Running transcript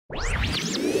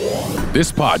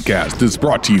This podcast is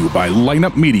brought to you by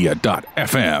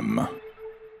lineupmedia.fm.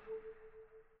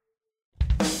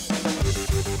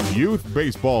 Youth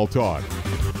Baseball Talk.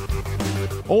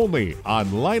 Only on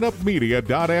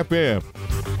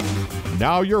lineupmedia.fm.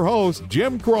 Now your host,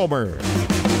 Jim Cromer.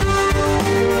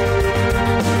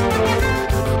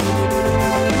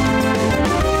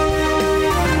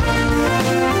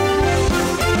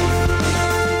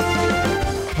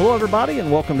 Hello, everybody,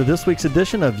 and welcome to this week's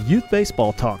edition of Youth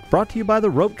Baseball Talk, brought to you by the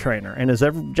Rope Trainer. And as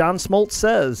John Smoltz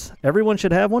says, everyone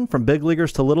should have one, from big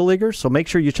leaguers to little leaguers. So make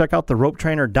sure you check out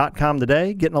theropetrainer.com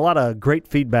today. Getting a lot of great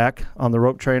feedback on the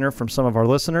Rope Trainer from some of our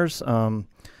listeners.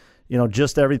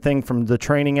 Just everything from the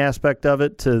training aspect of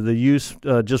it to the use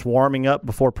just warming up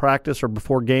before practice or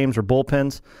before games or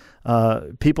bullpens.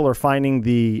 People are finding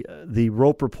the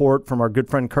rope report from our good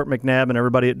friend Kurt McNabb and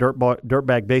everybody at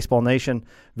Dirtbag Baseball Nation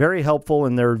very helpful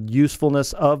in their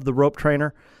usefulness of the Rope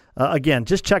Trainer. Again,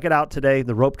 just check it out today,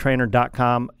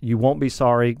 theropetrainer.com. You won't be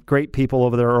sorry. Great people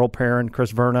over there, Earl Perrin,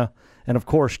 Chris Verna, and of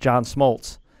course, John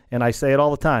Smoltz. And I say it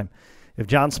all the time. If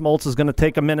John Smoltz is going to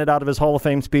take a minute out of his Hall of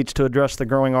Fame speech to address the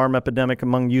growing arm epidemic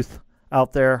among youth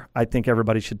out there, I think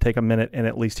everybody should take a minute and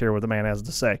at least hear what the man has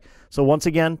to say. So once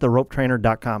again,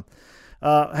 theropetrainer.com.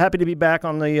 Happy to be back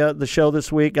on the show this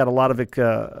week. Got a lot of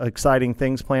exciting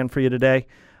things planned for you today.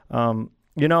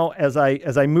 As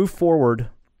I move forward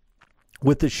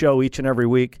with the show each and every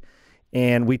week,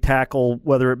 and we tackle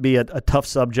whether it be a tough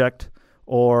subject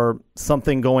or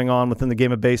something going on within the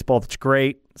game of baseball that's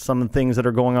great, some of the things that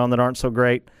are going on that aren't so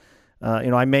great.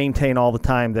 I maintain all the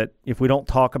time that if we don't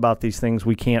talk about these things,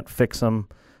 we can't fix them.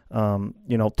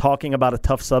 Talking about a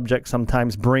tough subject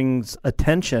sometimes brings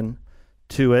attention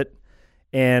to it,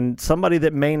 and somebody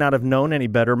that may not have known any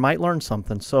better might learn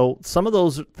something. So some of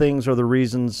those things are the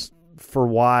reasons for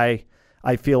why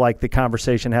I feel like the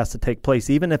conversation has to take place,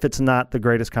 even if it's not the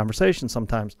greatest conversation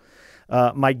sometimes.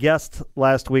 My guest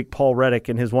last week, Paul Reddick,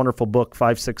 in his wonderful book,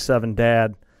 567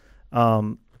 Dad,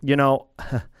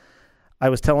 I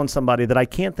was telling somebody that I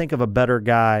can't think of a better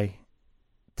guy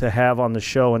to have on the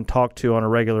show and talk to on a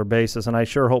regular basis, and I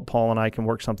sure hope Paul and I can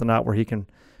work something out where he can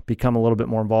become a little bit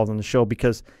more involved in the show,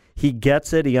 because he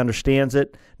gets it, he understands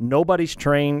it. Nobody's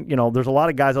trained. There's a lot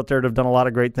of guys out there that have done a lot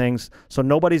of great things, so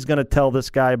nobody's going to tell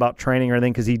this guy about training or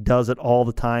anything because he does it all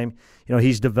the time.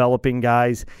 He's developing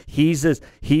guys.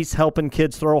 He's helping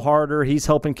kids throw harder. He's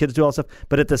helping kids do all that stuff.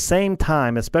 But at the same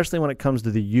time, especially when it comes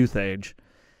to the youth age,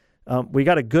 we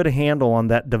got a good handle on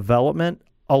that development,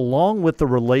 along with the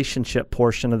relationship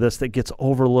portion of this that gets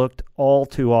overlooked all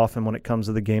too often when it comes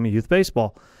to the game of youth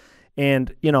baseball.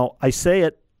 And, I say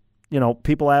it,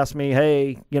 people ask me,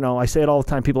 hey, I say it all the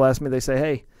time. People ask me, they say,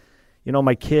 hey,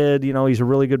 my kid, he's a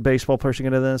really good baseball player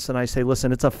into this. And I say,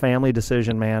 listen, it's a family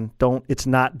decision, man. It's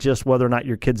not just whether or not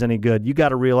your kid's any good. You got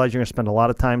to realize you're going to spend a lot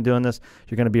of time doing this.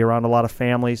 You're going to be around a lot of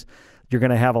families. You're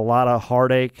going to have a lot of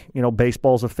heartache.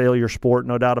 Baseball's a failure sport,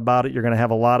 no doubt about it. You're going to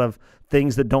have a lot of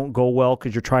things that don't go well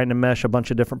because you're trying to mesh a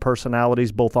bunch of different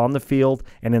personalities both on the field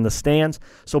and in the stands.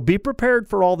 So be prepared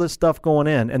for all this stuff going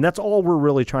in. And that's all we're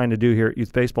really trying to do here at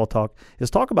Youth Baseball Talk, is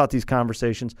talk about these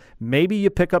conversations. Maybe you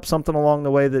pick up something along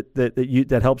the way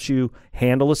that helps you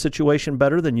handle a situation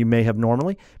better than you may have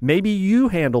normally. Maybe you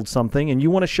handled something and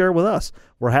you want to share with us.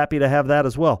 We're happy to have that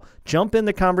as well. Jump in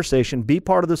the conversation. Be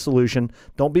part of the solution.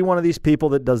 Don't be one of these people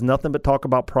that does nothing but talk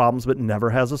about problems but never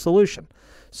has a solution.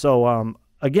 So,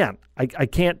 again, I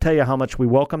can't tell you how much we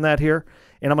welcome that here,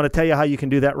 and I'm going to tell you how you can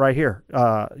do that right here.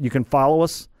 You can follow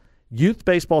us,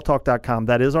 youthbaseballtalk.com.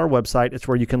 That is our website. It's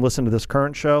where you can listen to this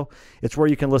current show. It's where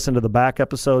you can listen to the back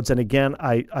episodes. And again,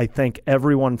 I thank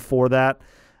everyone for that.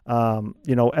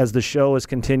 As the show has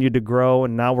continued to grow,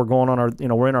 and now we're going on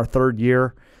we're in our third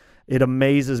year. It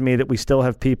amazes me that we still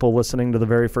have people listening to the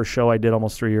very first show I did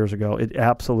almost 3 years ago. It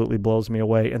absolutely blows me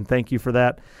away, and thank you for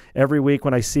that. Every week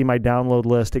when I see my download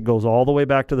list, it goes all the way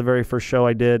back to the very first show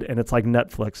I did, and it's like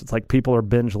Netflix. It's like people are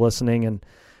binge listening, and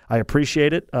I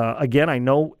appreciate it. Again, I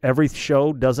know every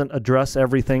show doesn't address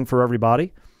everything for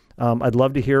everybody. I'd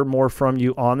love to hear more from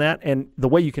you on that, and the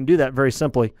way you can do that, very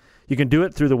simply, you can do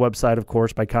it through the website, of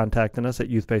course, by contacting us at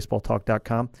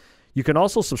youthbaseballtalk.com. You can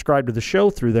also subscribe to the show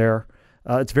through there.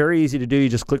 It's very easy to do. You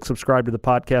just click subscribe to the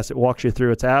podcast. It walks you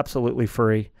through. It's absolutely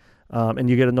free, and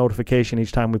you get a notification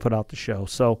each time we put out the show.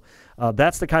 So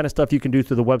that's the kind of stuff you can do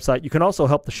through the website. You can also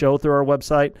help the show through our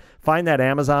website. Find that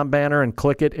Amazon banner and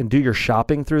click it and do your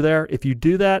shopping through there. If you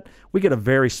do that, we get a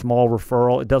very small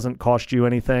referral. It doesn't cost you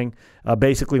anything.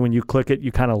 Basically, when you click it,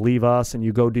 you kind of leave us and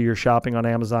you go do your shopping on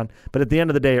Amazon. But at the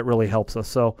end of the day, it really helps us.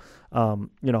 So,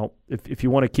 if you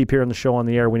want to keep hearing the show on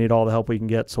the air, we need all the help we can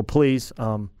get. So please,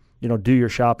 do your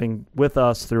shopping with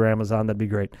us through Amazon, that'd be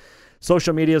great.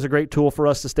 Social media is a great tool for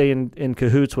us to stay in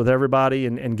cahoots with everybody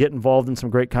and get involved in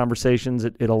some great conversations.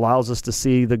 It allows us to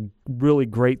see the really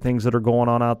great things that are going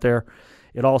on out there.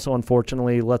 It also,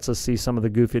 unfortunately, lets us see some of the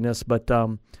goofiness. But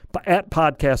at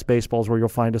Podcast Baseball is where you'll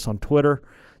find us on Twitter.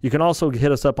 You can also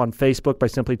hit us up on Facebook by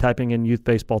simply typing in Youth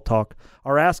Baseball Talk.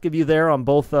 Our ask of you there on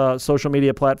both social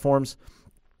media platforms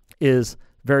is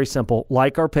very simple.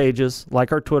 Like our pages,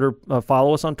 like our Twitter,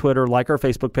 follow us on Twitter, like our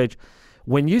Facebook page.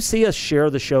 When you see us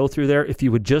share the show through there, if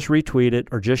you would just retweet it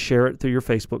or just share it through your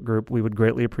Facebook group, we would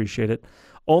greatly appreciate it.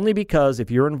 Only because if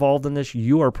you're involved in this,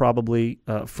 you are probably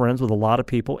friends with a lot of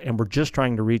people, and we're just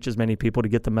trying to reach as many people to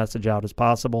get the message out as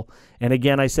possible. And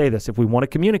again, I say this, if we want to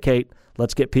communicate,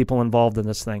 let's get people involved in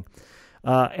this thing.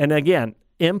 And again,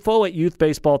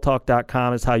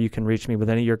 info@youthbaseballtalk.com is how you can reach me with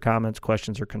any of your comments,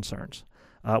 questions, or concerns.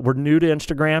 We're new to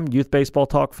Instagram, Youth Baseball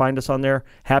Talk. Find us on there.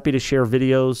 Happy to share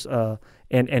videos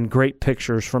and great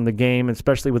pictures from the game,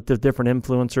 especially with the different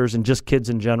influencers and just kids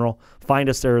in general. Find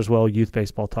us there as well, Youth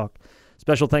Baseball Talk.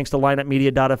 Special thanks to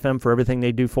lineupmedia.fm for everything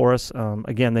they do for us.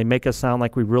 Again, they make us sound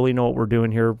like we really know what we're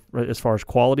doing here as far as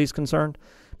quality is concerned.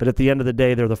 But at the end of the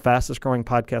day, they're the fastest growing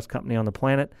podcast company on the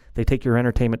planet. They take your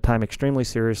entertainment time extremely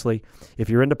seriously. If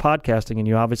you're into podcasting, and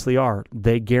you obviously are,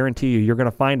 they guarantee you're going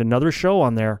to find another show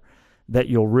on there that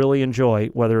you'll really enjoy,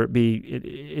 whether it be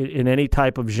in any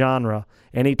type of genre,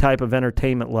 any type of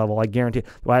entertainment level. I guarantee.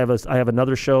 I have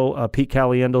another show, Pete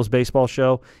Caliendo's baseball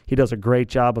show. He does a great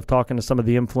job of talking to some of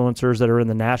the influencers that are in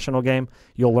the national game.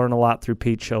 You'll learn a lot through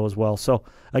Pete's show as well. So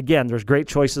again, there's great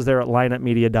choices there at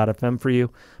lineupmedia.fm for you.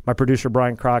 My producer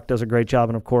Brian Kroc does a great job,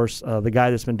 and of course, the guy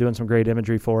that's been doing some great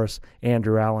imagery for us,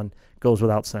 Andrew Allen, goes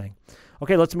without saying.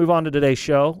 Okay, let's move on to today's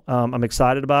show. I'm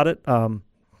excited about it.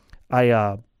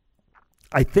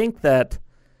 I think that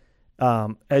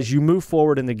as you move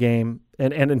forward in the game,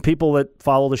 and people that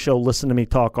follow the show listen to me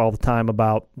talk all the time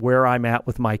about where I'm at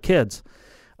with my kids.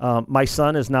 My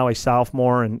son is now a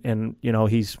sophomore, and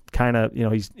he's kind of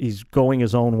he's going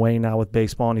his own way now with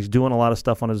baseball, and he's doing a lot of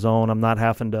stuff on his own. I'm not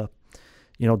having to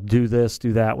do this,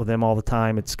 do that with him all the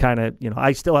time. It's kind of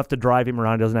I still have to drive him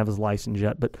around. He doesn't have his license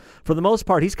yet, but for the most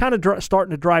part, he's kind of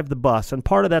starting to drive the bus, and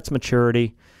part of that's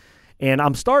maturity. And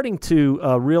I'm starting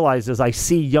to realize as I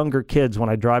see younger kids when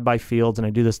I drive by fields and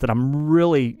I do this that I'm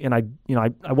really, and I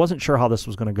wasn't sure how this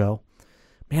was going to go.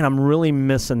 Man, I'm really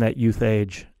missing that youth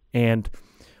age. And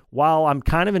while I'm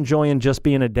kind of enjoying just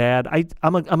being a dad,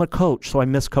 I'm a coach, so I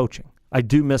miss coaching. I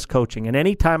do miss coaching. And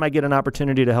anytime I get an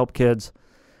opportunity to help kids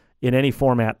in any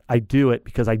format, I do it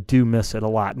because I do miss it a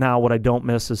lot. Now, what I don't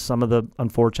miss is some of the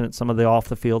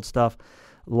off-the-field stuff.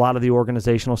 A lot of the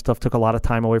organizational stuff took a lot of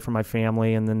time away from my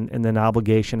family and then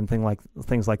obligation and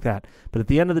things like that. But at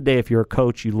the end of the day, if you're a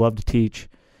coach, you love to teach.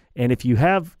 And if you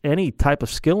have any type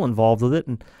of skill involved with it,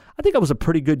 and I think I was a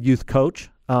pretty good youth coach.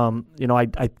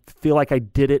 I feel like I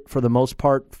did it for the most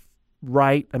part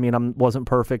right. I mean, I wasn't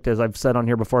perfect, as I've said on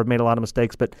here before. I've made a lot of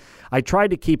mistakes, but I tried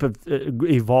to keep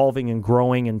evolving and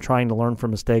growing and trying to learn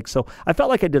from mistakes. So I felt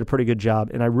like I did a pretty good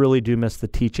job, and I really do miss the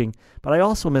teaching. But I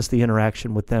also miss the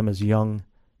interaction with them as young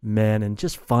men and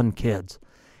just fun kids.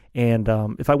 And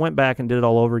if I went back and did it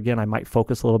all over again, I might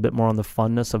focus a little bit more on the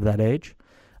funness of that age.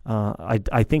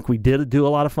 I think we did do a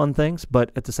lot of fun things, but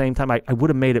at the same time, I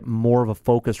would have made it more of a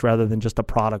focus rather than just a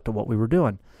product of what we were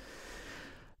doing.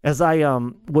 As I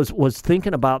was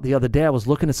thinking about the other day, I was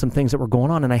looking at some things that were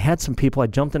going on, and I had some people, I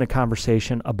jumped in a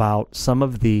conversation about some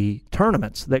of the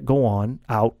tournaments that go on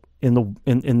out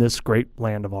in this great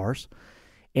land of ours.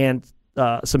 And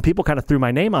some people kind of threw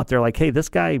my name out there like, hey, this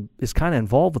guy is kind of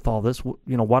involved with all this.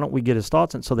 Why don't we get his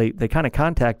thoughts? And so they kind of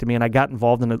contacted me, and I got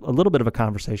involved in a little bit of a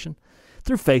conversation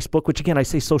through Facebook, which, again, I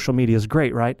say social media is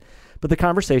great, right? But the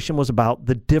conversation was about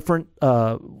the different,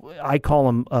 I call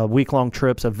them week-long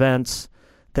trips, events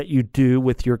that you do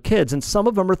with your kids. And some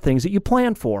of them are things that you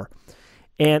plan for.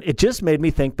 And it just made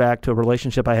me think back to a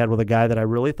relationship I had with a guy that I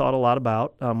really thought a lot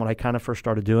about when I kind of first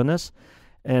started doing this.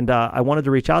 And I wanted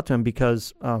to reach out to him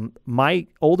because my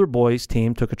older boys'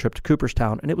 team took a trip to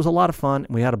Cooperstown, and it was a lot of fun,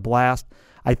 and we had a blast.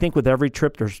 I think with every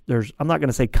trip, there's I'm not going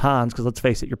to say cons, because let's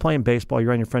face it, you're playing baseball,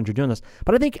 you're on your friends, you're doing this.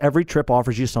 But I think every trip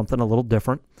offers you something a little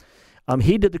different.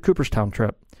 He did the Cooperstown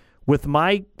trip. With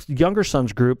my younger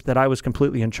son's group that I was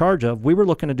completely in charge of, we were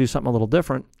looking to do something a little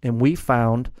different, and we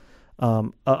found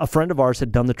a friend of ours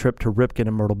had done the trip to Ripken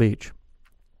in Myrtle Beach.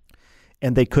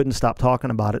 And they couldn't stop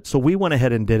talking about it. So we went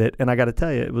ahead and did it. And I got to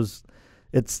tell you,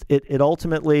 it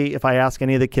ultimately, if I ask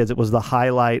any of the kids, it was the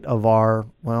highlight of our,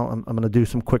 I'm going to do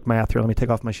some quick math here. Let me take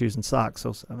off my shoes and socks.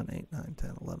 So 7, 8, 9,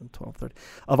 10, 11, 12, 13.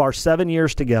 Of our 7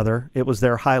 years together, it was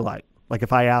their highlight. Like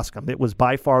if I ask them, it was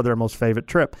by far their most favorite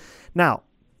trip. Now,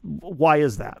 why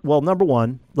is that? Well, number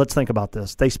one, let's think about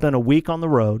this. They spent a week on the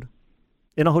road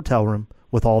in a hotel room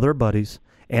with all their buddies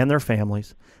and their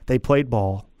families. They played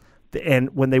ball.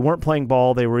 And when they weren't playing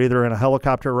ball, they were either in a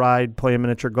helicopter ride, playing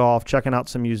miniature golf, checking out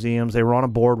some museums. They were on a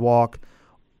boardwalk.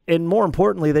 And more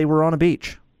importantly, they were on a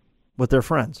beach with their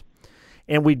friends.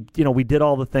 And we did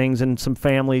all the things, and some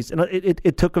families. And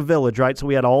it took a village, right? So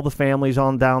we had all the families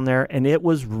on down there, and it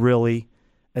was really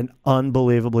an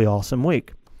unbelievably awesome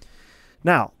week.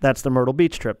 Now, that's the Myrtle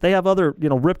Beach trip. They have other,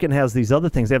 Ripken has these other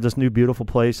things. They have this new beautiful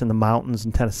place in the mountains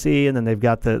in Tennessee, and then they've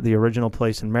got the original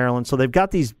place in Maryland. So they've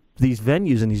got these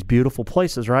venues and these beautiful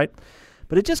places, right?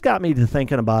 But it just got me to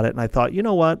thinking about it, and I thought, you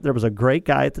know what? There was a great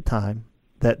guy at the time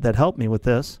that helped me with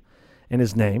this, and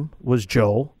his name was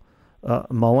Joe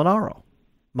Mulinaro.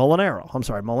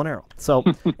 Mulinaro. So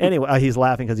anyway, he's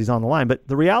laughing because he's on the line. But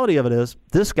the reality of it is,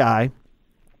 this guy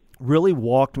really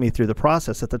walked me through the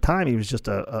process. At the time, he was just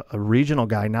a regional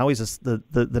guy. Now he's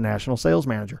the national sales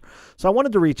manager. So I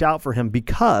wanted to reach out for him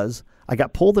because I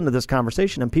got pulled into this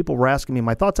conversation and people were asking me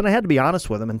my thoughts, and I had to be honest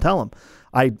with them and tell them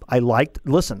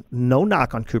listen, no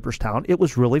knock on Cooperstown. It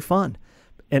was really fun.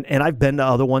 And I've been to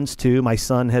other ones too. My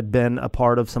son had been a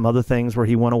part of some other things where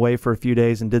he went away for a few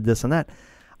days and did this and that.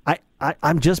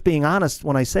 I'm just being honest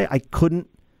when I say I couldn't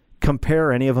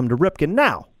compare any of them to Ripken.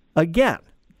 Now, again,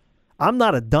 I'm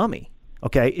not a dummy,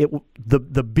 okay?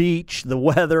 The beach, the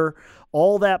weather,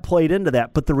 all that played into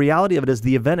that. But the reality of it is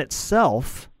the event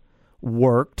itself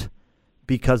worked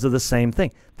because of the same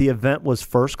thing. The event was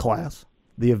first class.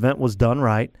 The event was done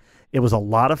right. It was a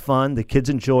lot of fun. The kids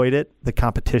enjoyed it. The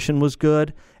competition was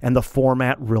good, and the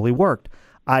format really worked.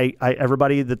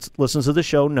 Everybody that listens to the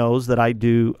show knows that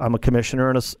I'm a commissioner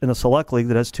in a select league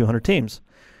that has 200 teams.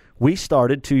 We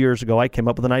started 2 years ago. I came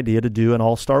up with an idea to do an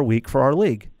all-star week for our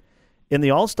league. In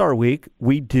the all-star week,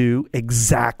 we do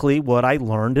exactly what I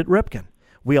learned at Ripken.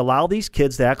 We allow these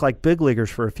kids to act like big leaguers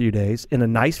for a few days in a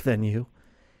nice venue,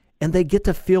 and they get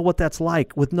to feel what that's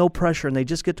like with no pressure, and they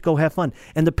just get to go have fun.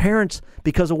 And the parents,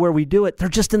 because of where we do it, they're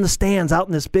just in the stands out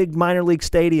in this big minor league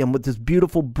stadium with this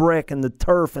beautiful brick and the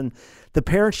turf, and the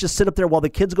parents just sit up there while the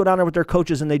kids go down there with their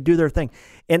coaches and they do their thing.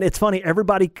 And it's funny,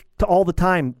 everybody all the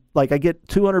time, like I get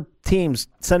 200 teams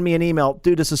send me an email,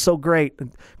 dude, this is so great,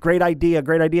 great idea,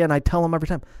 and I tell them every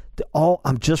time,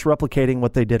 I'm just replicating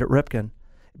what they did at Ripken.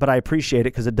 But I appreciate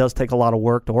it because it does take a lot of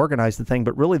work to organize the thing.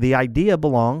 But really, the idea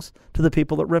belongs to the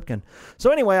people at Ripken. So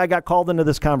anyway, I got called into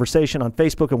this conversation on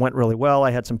Facebook and went really well.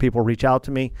 I had some people reach out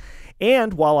to me.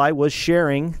 And while I was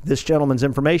sharing this gentleman's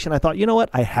information, I thought, you know what?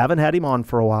 I haven't had him on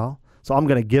for a while. So I'm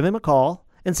going to give him a call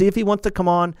and see if he wants to come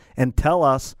on and tell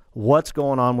us what's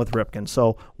going on with Ripken.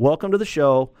 So welcome to the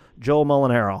show, Joe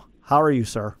Mulinaro. How are you,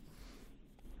 sir?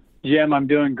 Jim, I'm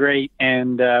doing great.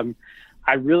 And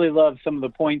I really love some of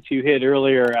the points you hit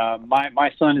earlier.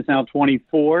 My son is now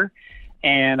 24,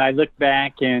 and I look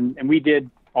back and we did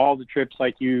all the trips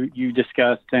like you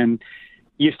discussed, and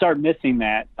you start missing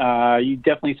that. You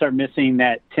definitely start missing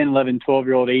that 10, 11,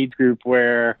 12-year-old age group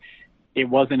where it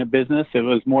wasn't a business. It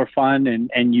was more fun,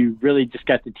 and you really just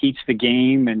got to teach the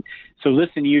game. And so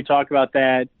listening to you talk about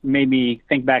that made me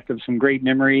think back of some great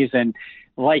memories. And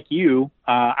like you,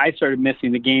 I started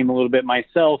missing the game a little bit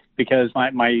myself because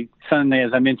my son,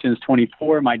 as I mentioned, is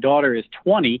 24. My daughter is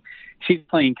 20. She's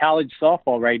playing college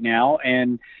softball right now.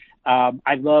 And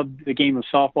I love the game of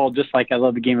softball just like I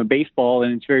love the game of baseball.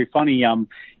 And it's very funny.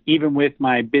 Even with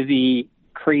my busy,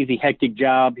 crazy, hectic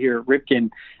job here at Ripken,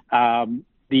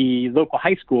 the local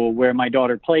high school where my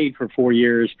daughter played for 4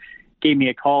 years gave me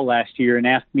a call last year and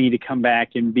asked me to come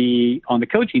back and be on the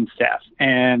coaching staff.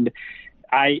 And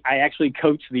I actually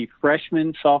coached the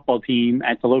freshman softball team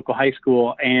at the local high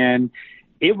school, and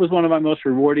it was one of my most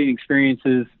rewarding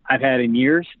experiences I've had in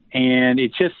years. And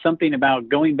it's just something about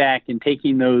going back and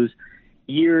taking those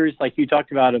years, like you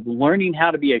talked about, of learning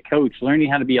how to be a coach, learning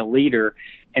how to be a leader,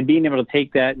 and being able to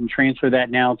take that and transfer that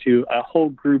now to a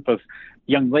whole group of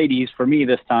young ladies, for me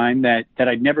this time, that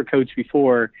I'd never coached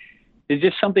before. There's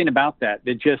just something about that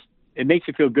it makes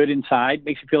you feel good inside,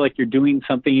 makes you feel like you're doing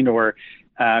something or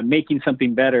making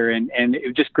something better. And it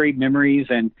was just great memories,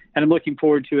 and I'm looking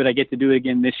forward to it. I get to do it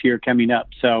again this year coming up.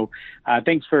 So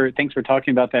thanks for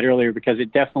talking about that earlier, because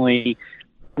it definitely,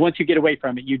 once you get away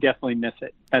from it, you definitely miss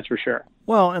it. That's for sure.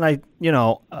 Well, and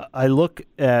I look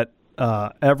at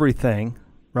everything,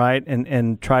 right,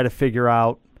 and try to figure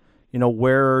out,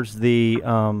 where's the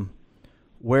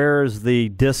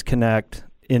disconnect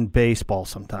in baseball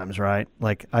sometimes, right?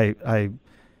 Like I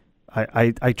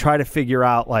try to figure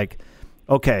out, like,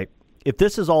 okay, if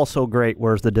this is all so great,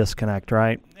 where's the disconnect,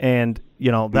 right? And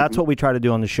That's what we try to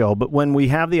do on the show. But when we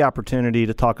have the opportunity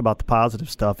to talk about the positive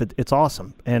stuff, it's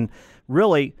awesome. And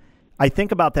really, I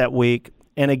think about that week,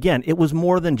 and again, it was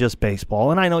more than just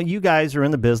baseball. And I know you guys are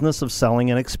in the business of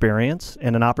selling an experience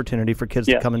and an opportunity for kids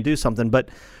to come and do something. But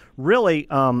really,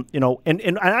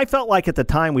 and I felt like at the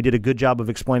time we did a good job of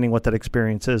explaining what that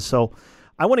experience is. So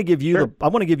I want to give you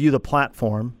the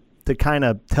platform to kind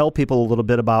of tell people a little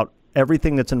bit about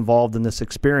everything that's involved in this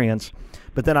experience.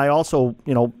 But then I also,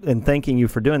 in thanking you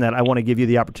for doing that, I want to give you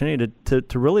the opportunity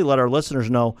to really let our listeners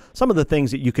know some of the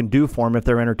things that you can do for them if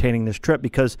they're entertaining this trip.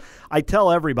 Because I tell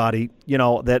everybody,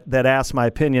 that asks my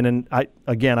opinion, and I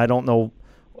don't know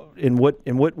in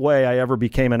what way I ever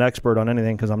became an expert on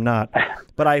anything, because I'm not.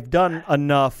 But I've done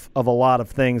enough of a lot of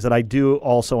things that I do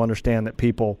also understand that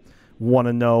people want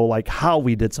to know, like how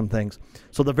we did some things.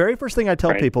 So the very first thing I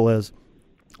tell people is,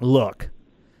 look,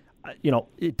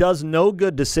 it does no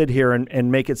good to sit here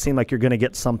and make it seem like you're going to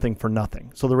get something for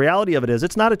nothing. So the reality of it is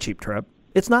it's not a cheap trip.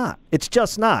 It's not. It's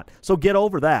just not. So get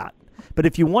over that. But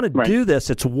if you want to do this,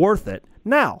 it's worth it.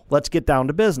 Now, let's get down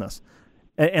to business,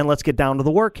 and let's get down to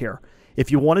the work here. If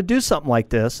you want to do something like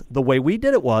this, the way we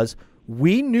did it was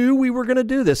we knew we were going to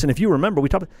do this. And if you remember,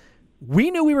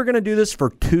 we knew we were going to do this for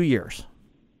 2 years.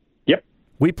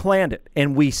 We planned it,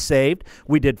 and we saved.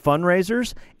 We did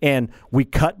fundraisers, and we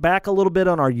cut back a little bit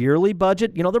on our yearly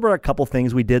budget. There were a couple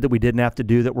things we did that we didn't have to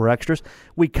do that were extras.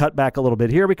 We cut back a little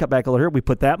bit here. We cut back a little here. We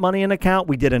put that money in an account.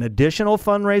 We did an additional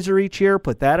fundraiser each year,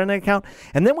 put that in an account.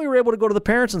 And then we were able to go to the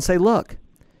parents and say, look,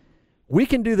 we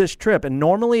can do this trip, and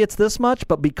normally it's this much,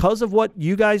 but because of what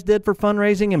you guys did for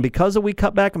fundraising and because we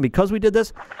cut back and because we did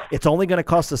this, it's only going to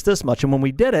cost us this much. And when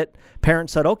we did it,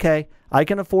 parents said, okay, I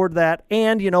can afford that,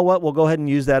 and you know what, we'll go ahead and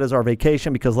use that as our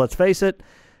vacation, because let's face it,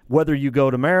 whether you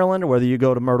go to Maryland or whether you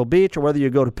go to Myrtle Beach or whether you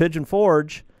go to Pigeon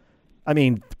Forge, I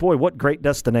mean, boy, what great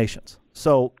destinations.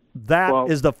 So that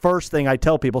is the first thing I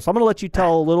tell people. So I'm going to let you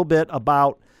tell a little bit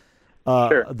about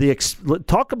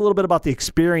talk a little bit about the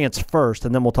experience first,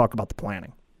 and then we'll talk about the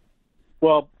planning.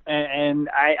 Well, and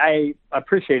I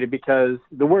appreciate it, because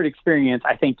the word experience,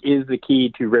 I think, is the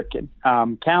key to Ripken.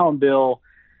 Cal and Bill,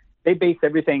 they base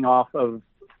everything off of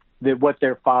what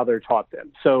their father taught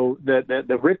them. So the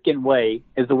Ripken way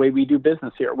is the way we do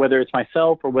business here, whether it's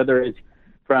myself or whether it's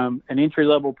from an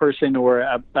entry-level person or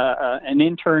an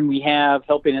intern we have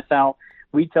helping us out.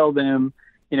 We tell them,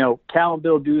 Cal and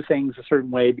Bill do things a certain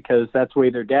way because that's the way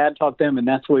their dad taught them, and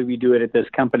that's the way we do it at this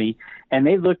company. And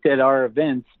they looked at our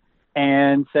events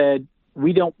and said,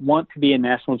 we don't want to be a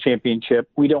national championship.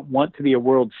 We don't want to be a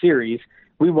World Series.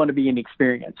 We want to be an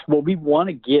experience. What we want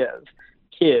to give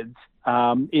kids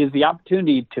is the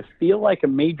opportunity to feel like a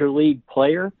major league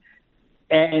player.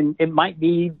 And it might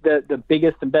be the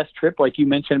biggest and best trip, like you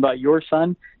mentioned about your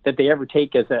son, that they ever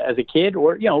take as a kid.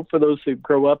 Or, for those who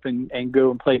grow up and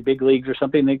go and play big leagues or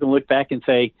something, they can look back and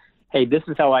say, hey, this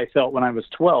is how I felt when I was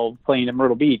 12 playing at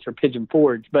Myrtle Beach or Pigeon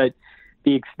Forge. But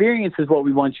the experience is what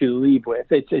we want you to leave with.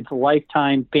 It's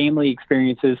lifetime family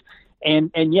experiences.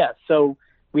 And yes, so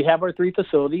we have our 3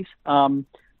 facilities.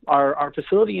 Our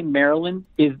facility in Maryland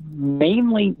is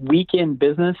mainly weekend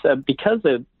business because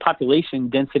the population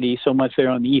density so much there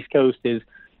on the East Coast is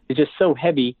just so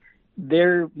heavy.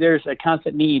 There's a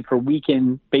constant need for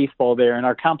weekend baseball there, and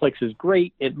our complex is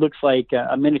great. It looks like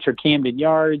a miniature Camden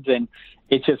Yards, and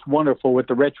it's just wonderful with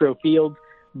the retro fields.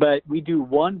 But we do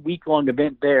 1 week-long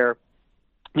event there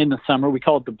in the summer. We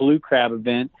call it the Blue Crab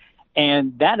event,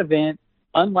 and that event,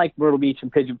 unlike Myrtle Beach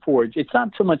and Pigeon Forge, it's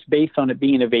not so much based on it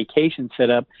being a vacation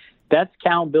setup. That's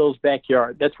Cal and Bill's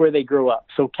backyard. That's where they grew up.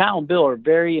 So Cal and Bill are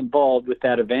very involved with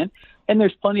that event, and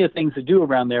there's plenty of things to do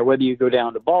around there, whether you go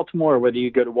down to Baltimore or whether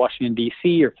you go to Washington,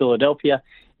 D.C. or Philadelphia.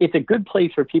 It's a good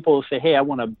place for people to say, hey, I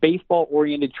want a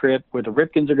baseball-oriented trip where the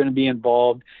Ripkens are going to be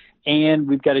involved, and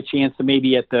we've got a chance to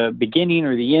maybe at the beginning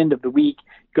or the end of the week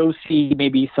go see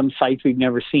maybe some sites we've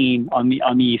never seen on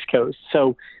the East Coast.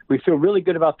 So we feel really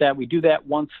good about that. We do that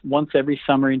once every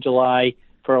summer in July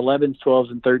for 11s,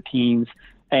 12s, and 13s.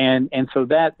 And so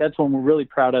that's one we're really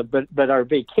proud of. But our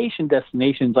vacation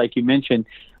destinations, like you mentioned,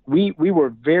 we were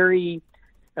very,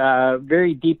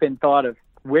 very deep in thought of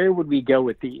where would we go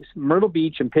with these. Myrtle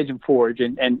Beach and Pigeon Forge,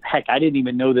 and heck, I didn't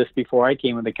even know this before I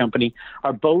came with the company,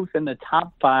 are both in the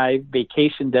top 5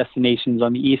 vacation destinations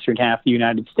on the eastern half of the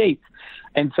United States.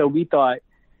 And so we thought,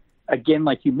 again,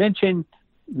 like you mentioned,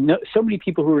 so many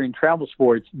people who are in travel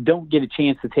sports don't get a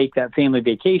chance to take that family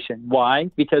vacation.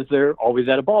 Why? Because they're always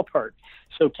at a ballpark.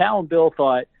 So Cal and Bill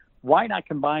thought, why not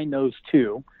combine those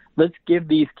two? Let's give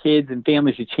these kids and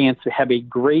families a chance to have a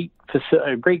great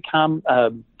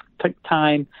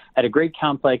time at a great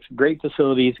complex, great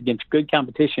facilities against good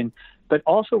competition, but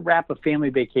also wrap a family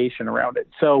vacation around it.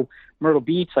 So Myrtle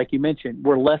Beach, like you mentioned,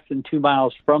 we're less than 2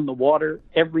 miles from the water.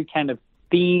 Every kind of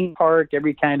theme park,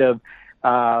 every kind of,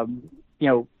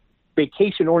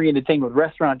 vacation-oriented thing with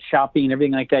restaurants, shopping,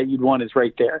 everything like that you'd want is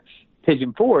right there.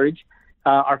 Pigeon Forge,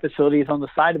 our facility is on the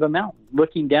side of a mountain,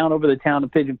 looking down over the town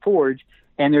of Pigeon Forge,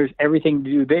 and there's everything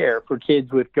to do there for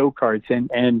kids with go-karts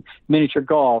and miniature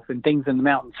golf and things in the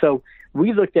mountains. So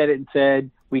we looked at it and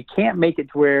said, we can't make it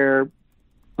to where,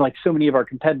 like so many of our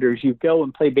competitors, you go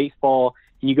and play baseball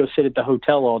and you go sit at the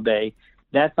hotel all day.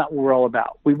 That's not what we're all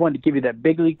about. We want to give you that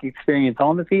big league experience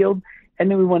on the field,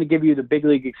 and then we want to give you the big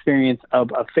league experience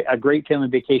of a great family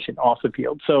vacation off the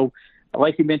field. So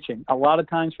like you mentioned, a lot of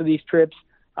times for these trips,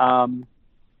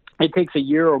 it takes a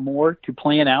year or more to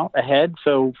plan out ahead.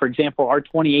 So, for example, our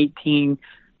 2018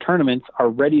 tournaments are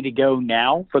ready to go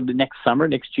now for the next summer,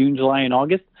 next June, July, and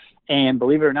August. And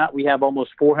believe it or not, we have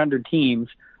almost 400 teams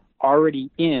already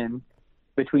in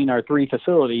between our 3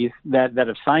 facilities that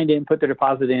have signed in, put their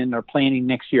deposit in, are planning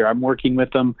next year. I'm working with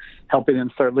them, helping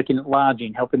them start looking at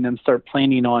lodging, helping them start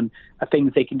planning on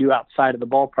things they can do outside of the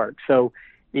ballpark. So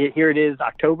here it is,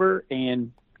 October,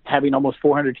 and having almost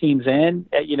 400 teams in,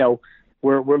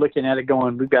 we're looking at it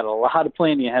going, we've got a lot of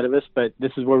planning ahead of us, but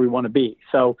this is where we want to be.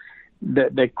 So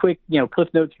the quick, Cliff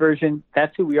Notes version,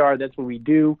 that's who we are, that's what we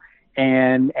do.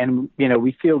 And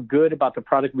we feel good about the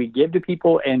product we give to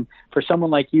people. And for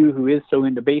someone like you who is so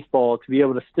into baseball, to be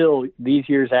able to still, these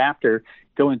years after,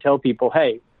 go and tell people,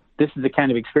 hey, this is the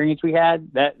kind of experience we had,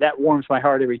 that warms my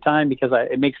heart every time, because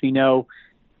it makes me know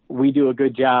we do a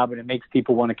good job, and it makes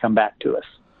people want to come back to us.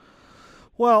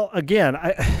 Well, again,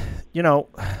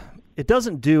 it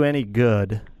doesn't do any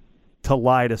good to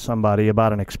lie to somebody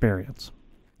about an experience.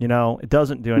 It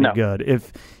doesn't do any good.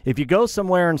 If you go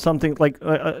somewhere and something like,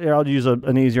 I'll use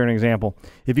an easier example.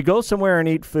 If you go somewhere and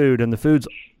eat food and the food's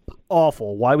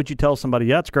awful, why would you tell somebody,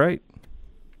 yeah, it's great?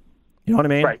 You know what I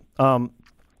mean? Right.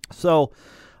 So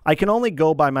I can only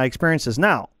go by my experiences.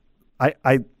 Now,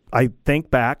 I think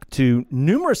back to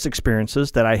numerous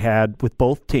experiences that I had with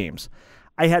both teams.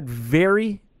 I had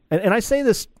and I say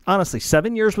this honestly,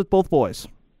 7 years with both boys,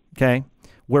 okay?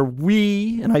 Where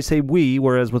and I say we,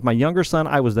 whereas with my younger son,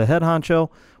 I was the head honcho.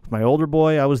 With my older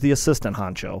boy, I was the assistant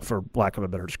honcho, for lack of a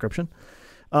better description.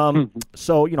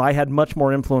 So, I had much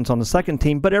more influence on the second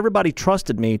team, but everybody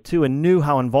trusted me, too, and knew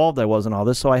how involved I was in all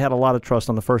this, so I had a lot of trust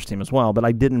on the first team as well, but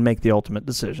I didn't make the ultimate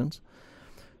decisions.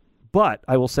 But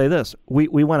I will say this. We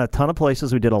went a ton of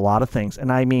places. We did a lot of things. And,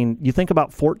 I mean, you think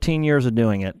about 14 years of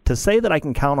doing it. To say that I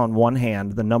can count on one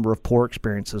hand the number of poor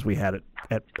experiences we had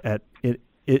at it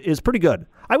is pretty good.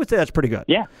 I would say that's pretty good.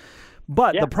 Yeah.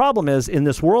 But the problem is, in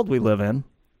this world we live in,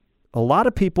 a lot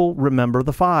of people remember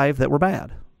the 5 that were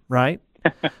bad, right?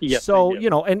 Yes, so,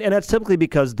 and that's typically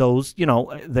because those,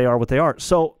 they are what they are.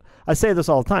 So I say this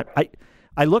all the time.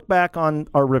 I look back on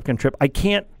our Ripken trip. I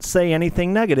can't say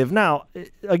anything negative. Now,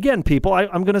 again, people,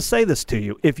 I'm going to say this to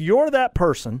you. If you're that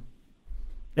person,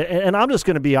 and I'm just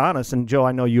going to be honest, and Joe,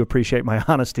 I know you appreciate my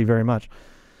honesty very much.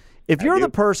 If you're the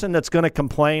person that's going to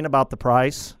complain about the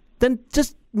price, then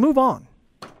just move on.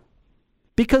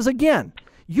 Because, again,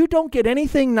 you don't get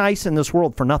anything nice in this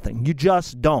world for nothing. You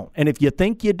just don't. And if you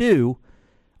think you do,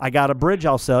 I got a bridge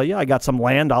I'll sell you. I got some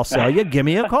land I'll sell you. Give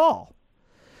me a call.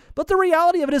 But the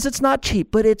reality of it is it's not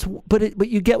cheap, but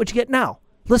you get what you get. Now,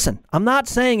 listen, I'm not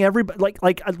saying everybody,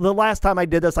 like the last time I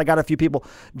did this, I got a few people,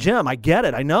 Jim, I get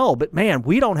it, I know, but man,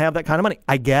 we don't have that kind of money.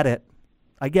 I get it.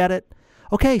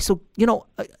 Okay, so,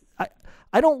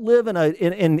 I don't live in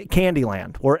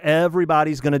Candyland where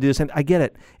everybody's going to do the same. I get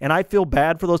it. And I feel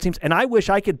bad for those teams. And I wish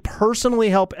I could personally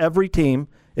help every team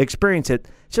experience it.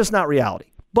 It's just not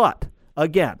reality. But,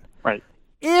 again, right.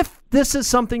 If this is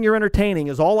something you're entertaining,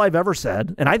 is all I've ever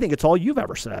said, and I think it's all you've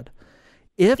ever said,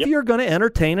 if you're going to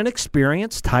entertain an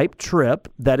experience-type trip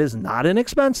that is not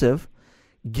inexpensive,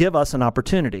 give us an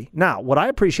opportunity. Now, what I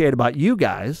appreciate about you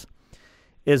guys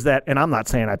is that, and I'm not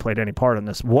saying I played any part in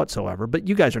this whatsoever, but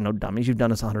you guys are no dummies. You've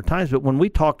done this 100 times. But when we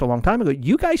talked a long time ago,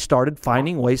 you guys started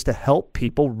finding ways to help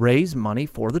people raise money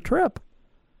for the trip.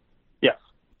 Yes.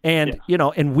 And,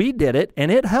 and we did it,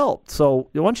 and it helped. So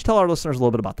why don't you tell our listeners a little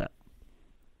bit about that?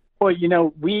 Well,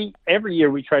 every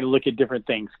year we try to look at different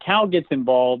things. Cal gets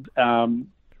involved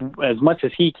as much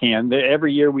as he can.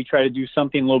 Every year we try to do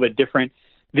something a little bit different.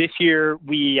 This year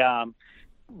we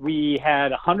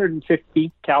had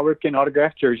 150 Cal Ripken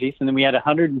autographed jerseys, and then we had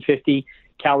 150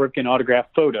 Cal Ripken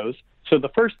autographed photos. So the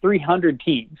first 300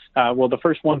 teams, the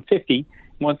first 150,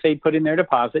 once they put in their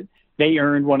deposit, they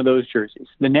earned one of those jerseys.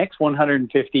 The next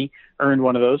 150 earned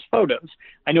one of those photos.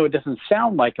 I know it doesn't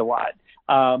sound like a lot,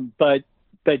 but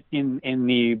But in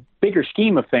the bigger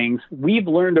scheme of things, we've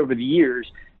learned over the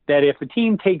years that if a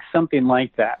team takes something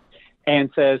like that and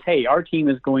says, hey, our team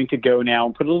is going to go now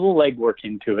and put a little legwork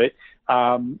into it.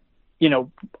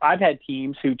 I've had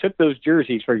teams who took those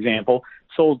jerseys, for example,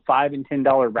 sold $5 and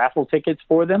 $10 raffle tickets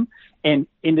for them and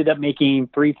ended up making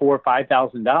 $3,000, $4,000,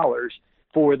 $5,000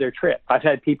 for their trip. I've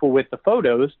had people with the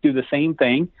photos do the same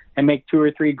thing and make $2,000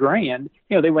 or $3,000.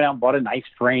 They went out and bought a nice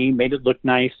frame, made it look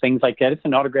nice, things like that. It's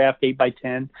an autographed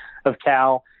 8x10 of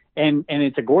Cal, and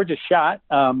it's a gorgeous shot.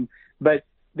 But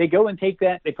they go and take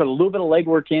that, they put a little bit of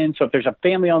legwork in. So if there's a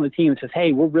family on the team that says,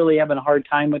 hey, we're really having a hard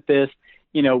time with this,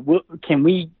 can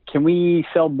we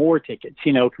sell more tickets?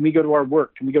 Can we go to our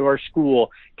work? Can we go to our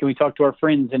school? Can we talk to our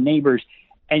friends and neighbors?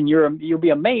 And you'll be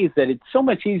amazed that it's so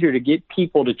much easier to get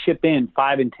people to chip in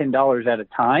 $5 and $10 at a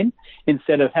time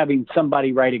instead of having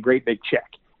somebody write a great big check.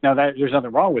 Now, there's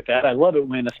nothing wrong with that. I love it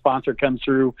when a sponsor comes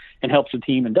through and helps the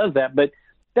team and does that, but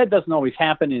that doesn't always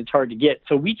happen, and it's hard to get.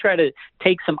 So we try to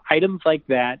take some items like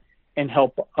that and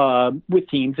help with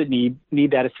teams that need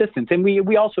that assistance. And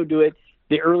we also do it.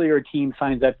 The earlier a team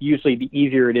signs up, usually the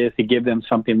easier it is to give them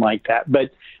something like that.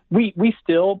 But we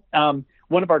still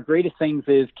one of our greatest things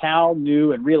is Cal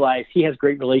knew and realized he has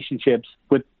great relationships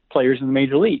with players in the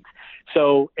major leagues.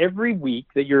 So every week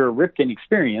that you're a Ripken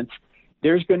Experience,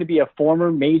 there's going to be a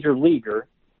former major leaguer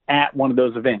at one of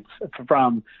those events,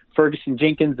 from Ferguson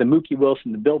Jenkins, the Mookie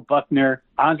Wilson, the Bill Buckner,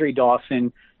 Andre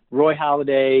Dawson, Roy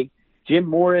Halladay, Jim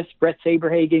Morris, Brett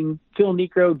Saberhagen, Phil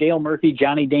Necro, Dale Murphy,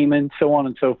 Johnny Damon, so on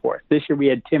and so forth. This year we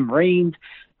had Tim Raines,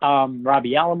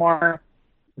 Robbie Alomar.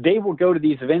 They will go to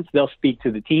these events. They'll speak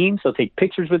to the teams. They'll take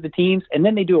pictures with the teams. And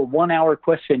then they do a 1-hour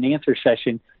question and answer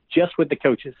session just with the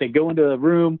coaches. They go into a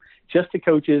room, just the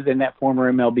coaches and that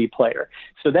former MLB player.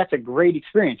 So that's a great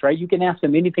experience, right? You can ask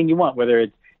them anything you want, whether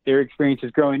it's their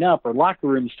experiences growing up or locker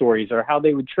room stories or how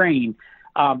they would train.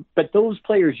 But those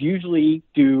players usually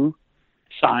do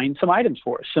sign some items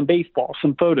for us, some baseball,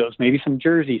 some photos, maybe some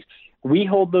jerseys. We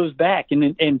hold those back.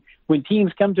 And when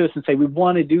teams come to us and say, we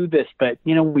want to do this, but,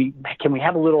 can we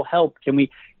have a little help?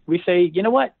 We say, you know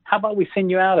what, how about we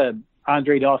send you out a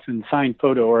Andre Dawson signed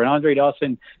photo or an Andre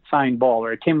Dawson signed ball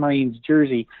or a Tim Raines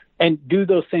jersey, and do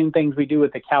those same things we do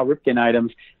with the Cal Ripken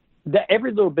items. That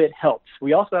every little bit helps.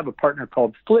 We also have a partner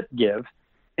called FlipGive.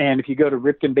 And if you go to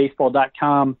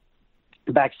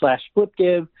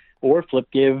ripkenbaseball.com/FlipGive or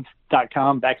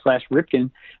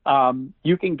flipgive.com/Ripken,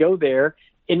 you can go there.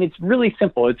 And it's really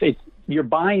simple. It's you're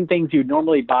buying things you'd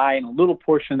normally buy, and a little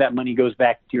portion of that money goes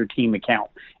back to your team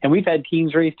account. And we've had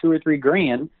teams raise $2,000 or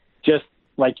 $3,000, just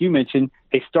like you mentioned.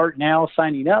 They start now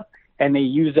signing up, and they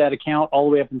use that account all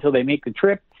the way up until they make the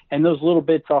trip. And those little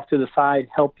bits off to the side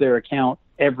help their account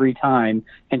every time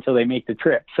until they make the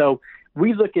trip. So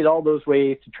we look at all those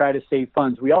ways to try to save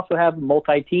funds. We also have a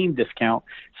multi-team discount.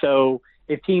 So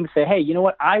if teams say, hey, you know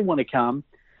what, I want to come,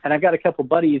 and I've got a couple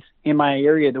buddies in my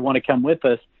area that want to come with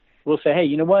us, we'll say, hey,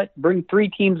 you know what, bring 3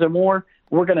 teams or more.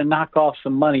 We're going to knock off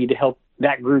some money to help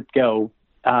that group go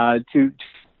to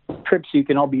trips so you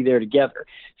can all be there together.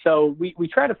 So we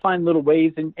try to find little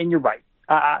ways, and you're right.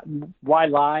 Why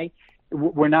lie?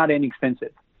 We're not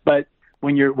inexpensive. But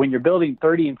when you're building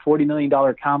 $30 and $40 million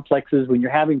complexes, when you're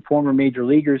having former major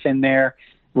leaguers in there,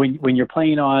 when you're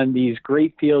playing on these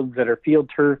great fields that are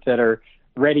field turf that are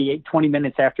ready 20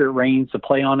 minutes after it rains to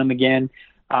play on them again,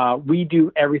 we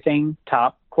do everything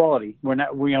top quality. We're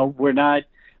not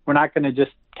going to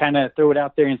just kind of throw it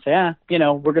out there and say,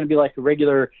 we're going to be like a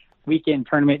regular weekend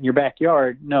tournament in your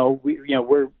backyard. No,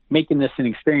 we're making this an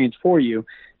experience for you.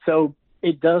 So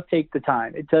it does take the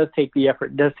time. It does take the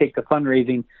effort. It does take the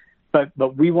fundraising, but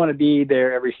we want to be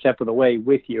there every step of the way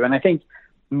with you. And I think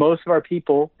most of our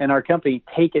people in our company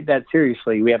take it that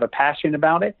seriously. We have a passion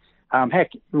about it.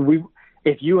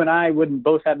 If you and I wouldn't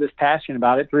both have this passion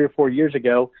about it 3 or 4 years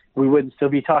ago, we wouldn't still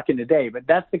be talking today. But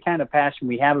that's the kind of passion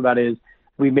we have about it, is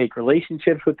we make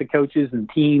relationships with the coaches and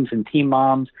teams and team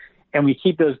moms, and we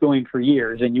keep those going for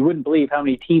years. And you wouldn't believe how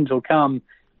many teams will come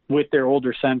with their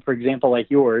older son, for example, like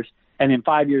yours, and then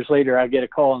 5 years later I'll get a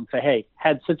call and say, hey,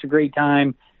 had such a great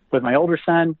time with my older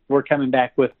son. We're coming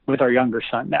back with our younger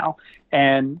son now.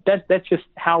 And that's just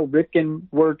how Ripken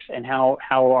works and how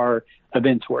our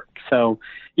events work. So,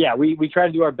 yeah, we try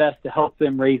to do our best to help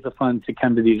them raise the funds to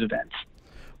come to these events.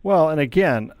 Well, and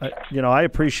again, I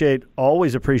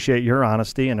always appreciate your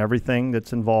honesty and everything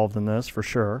that's involved in this, for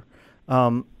sure.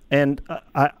 And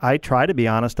I try to be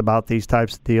honest about these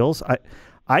types of deals.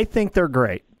 I think they're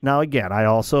great. Now, again, I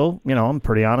also, I'm a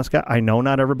pretty honest guy. I know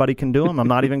not everybody can do them. I'm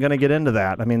not even going to get into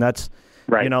that. I mean, that's,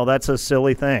 right. That's a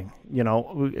silly thing.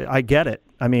 I get it.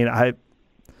 I mean,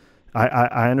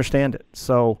 I understand it.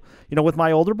 So, with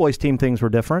my older boys team, things were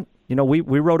different. We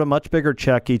wrote a much bigger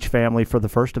check each family for the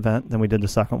first event than we did the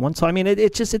second one. So, I mean,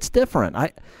 it's different.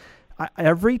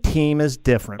 Every team is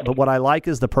different. But what I like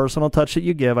is the personal touch that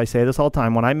you give. I say this all the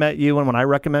time. When I met you and when I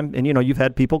recommend, and, you've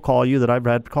had people call you that I've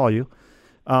had call you,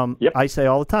 Yep. I say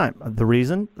all the time, the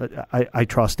reason I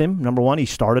trust him, number one, he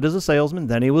started as a salesman,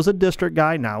 then he was a district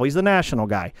guy, now he's the national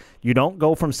guy. You don't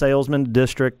go from salesman to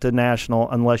district to national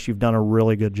unless you've done a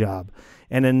really good job.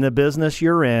 And in the business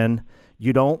you're in,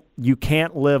 you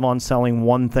can't live on selling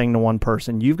one thing to one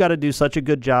person. You've got to do such a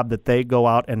good job that they go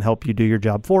out and help you do your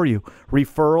job for you.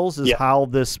 Referrals is how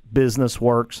this business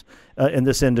works in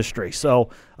this industry. So,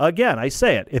 again, I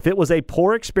say it. If it was a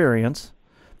poor experience,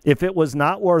 if it was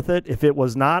not worth it, if it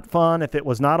was not fun, if it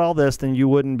was not all this, then you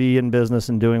wouldn't be in business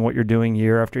and doing what you're doing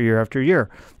year after year after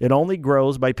year. It only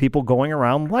grows by people going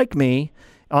around like me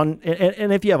and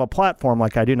if you have a platform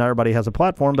like I do, not everybody has a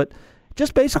platform, but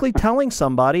just basically telling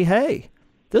somebody, hey,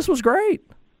 this was great.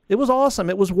 It was awesome.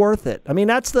 It was worth it. I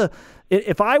mean,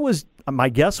 if I was, my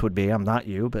guess would be, I'm not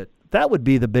you, but that would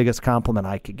be the biggest compliment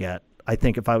I could get. I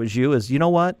think if I was you is, you know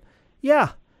what? Yeah,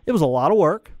 it was a lot of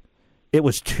work. It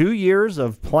was 2 years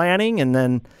of planning and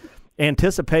then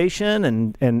anticipation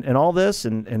and all this,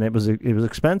 and it was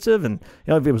expensive, and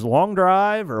if it was a long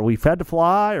drive or we've had to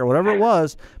fly or whatever it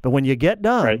was, but when you get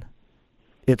done,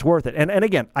 it's worth it. And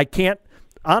again, I can't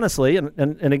honestly,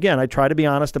 and again, I try to be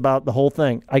honest about the whole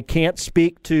thing. I can't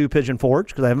speak to Pigeon Forge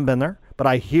because I haven't been there, but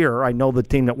I know the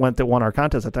team that won our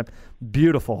contest at the time.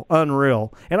 Beautiful,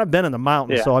 unreal, and I've been in the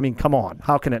mountains, so I mean, come on,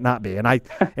 how can it not be? And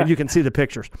you can see the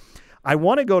pictures. I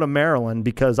want to go to Maryland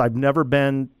because I've never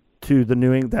been to the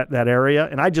New England, that area,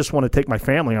 and I just want to take my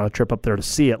family on a trip up there to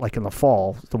see it, like in the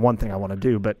fall. It's the one thing I want to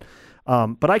do. But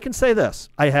I can say this.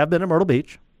 I have been to Myrtle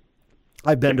Beach.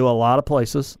 I've been to a lot of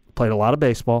places, played a lot of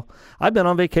baseball. I've been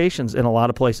on vacations in a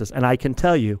lot of places, and I can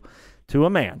tell you to a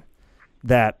man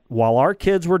that while our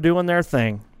kids were doing their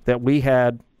thing, that we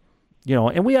had,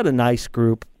 and we had a nice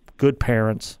group, good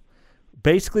parents.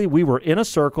 Basically, we were in a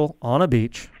circle on a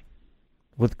beach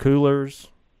with coolers,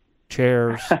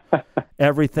 chairs,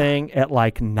 everything at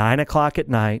like 9 o'clock at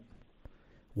night,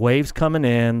 waves coming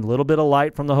in, a little bit of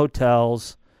light from the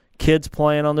hotels, kids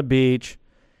playing on the beach.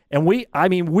 And we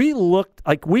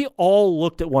all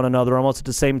looked at one another almost at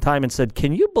the same time and said,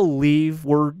 can you believe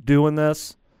we're doing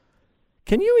this?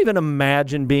 Can you even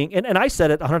imagine being, and I said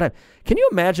it 100 times, can you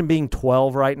imagine being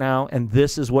 12 right now and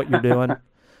this is what you're doing?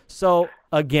 So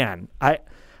again,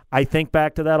 I think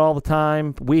back to that all the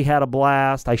time. We had a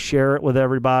blast. I share it with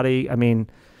everybody. I mean,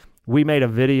 we made a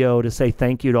video to say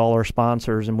thank you to all our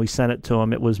sponsors, and we sent it to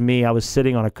them. It was me. I was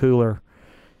sitting on a cooler,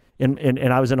 and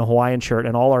I was in a Hawaiian shirt,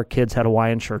 and all our kids had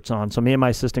Hawaiian shirts on. So me and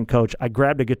my assistant coach, I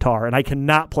grabbed a guitar, and I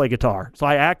cannot play guitar. So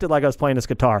I acted like I was playing this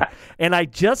guitar. And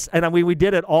we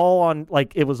did it all on,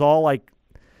 like, it was all like,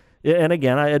 and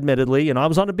again, I admittedly, I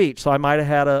was on the beach, so I might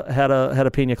have had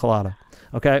a pina colada.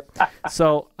 Okay,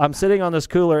 so I'm sitting on this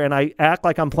cooler and I act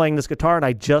like I'm playing this guitar and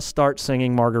I just start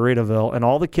singing Margaritaville, and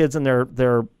all the kids in their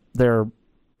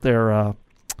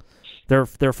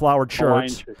flowered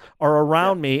shirts are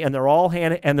around me, and they're all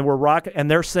and we're rocking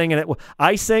and they're singing it.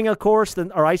 I sing a chorus,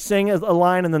 or I sing a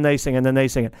line, and then they sing,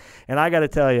 it. And I got to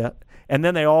tell you, and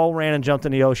then they all ran and jumped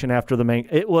in the ocean after the main.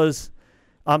 It was,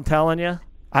 I'm telling you,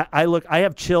 I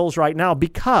have chills right now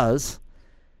because,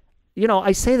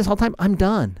 I say this all the time. I'm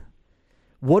done.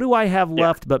 What do I have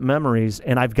left but memories?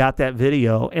 And I've got that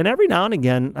video. And every now and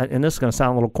again, and this is going to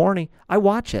sound a little corny, I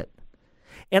watch it.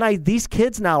 And these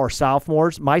kids now are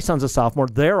sophomores. My son's a sophomore.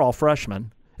 They're all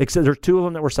freshmen. Except there's two of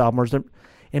them that were sophomores.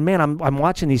 And man, I'm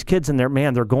watching these kids, and they're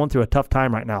going through a tough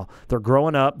time right now. They're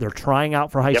growing up. They're trying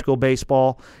out for high school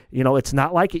baseball. It's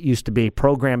not like it used to be,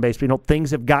 program-based.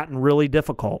 Things have gotten really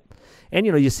difficult. And,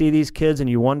 you see these kids and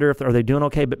you wonder if are they doing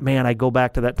okay. But, man, I go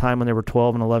back to that time when they were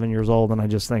 12 and 11 years old, and I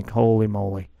just think, holy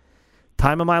moly.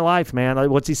 Time of my life, man.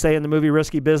 What's he say in the movie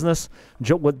Risky Business?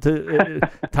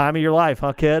 Time of your life,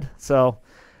 huh, kid? So,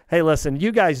 hey, listen,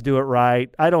 you guys do it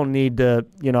right. I don't need to,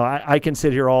 I can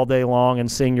sit here all day long and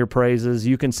sing your praises.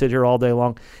 You can sit here all day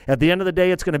long. At the end of the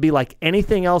day, it's going to be like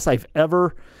anything else I've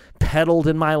ever peddled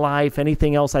in my life,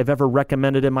 anything else I've ever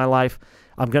recommended in my life.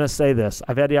 I'm going to say this.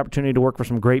 I've had the opportunity to work for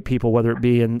some great people, whether it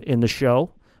be in the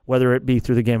show, whether it be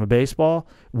through the game of baseball,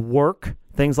 work,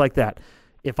 things like that.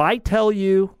 If I tell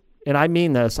you, and I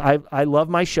mean this, I love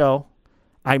my show.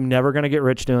 I'm never going to get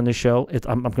rich doing this show.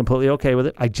 I'm completely okay with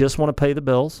it. I just want to pay the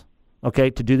bills, okay,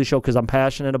 to do the show because I'm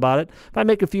passionate about it. If I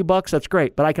make a few bucks, that's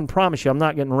great, but I can promise you I'm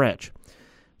not getting rich.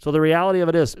 So the reality of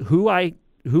it is who I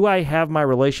have my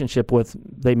relationship with,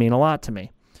 they mean a lot to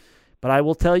me. But I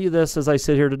will tell you this as I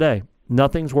sit here today.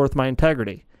 Nothing's worth my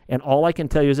integrity. And all I can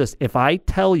tell you is this. If I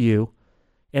tell you,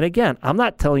 and again, I'm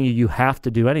not telling you have to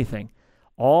do anything.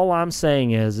 All I'm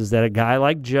saying is that a guy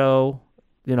like Joe,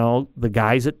 the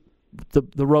guys at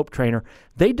the rope trainer,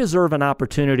 they deserve an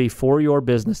opportunity for your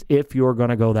business if you're going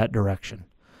to go that direction.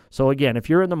 So again, if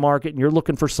you're in the market and you're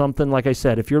looking for something, like I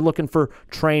said, if you're looking for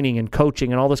training and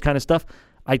coaching and all this kind of stuff,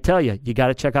 I tell you, you got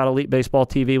to check out Elite Baseball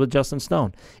TV with Justin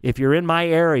Stone. If you're in my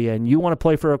area and you want to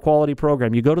play for a quality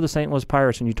program, you go to the St. Louis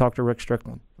Pirates and you talk to Rick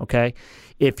Strickland, okay?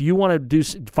 If you want to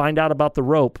find out about the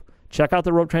rope, check out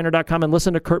theropetrainer.com and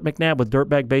listen to Kurt McNabb with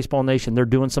Dirtbag Baseball Nation. They're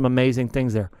doing some amazing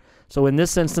things there. So in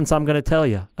this instance, I'm going to tell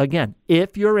you, again,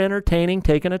 if you're entertaining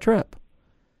taking a trip,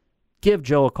 give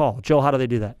Joe a call. Joe, how do they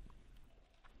do that?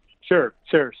 Sure.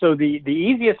 So the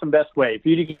easiest and best way for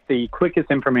you to get the quickest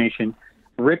information,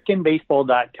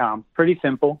 ripkenbaseball.com. Pretty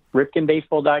simple,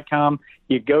 ripkenbaseball.com.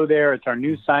 You go there. It's our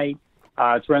new site.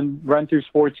 It's run through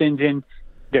Sports Engine.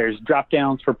 There's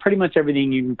drop-downs for pretty much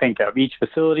everything you can think of. Each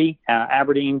facility,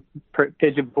 Aberdeen,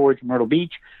 Pigeon Forge, Myrtle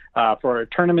Beach, for a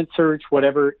tournament search,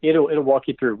 whatever, it'll walk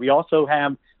you through.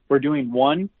 We're doing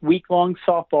 1 week-long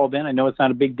softball event. I know it's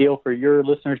not a big deal for your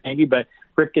listeners maybe, but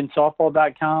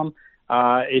ripkensoftball.com.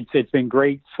 It's been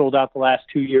great, sold out the last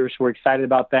 2 years. So we're excited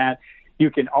about that. You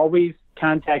can always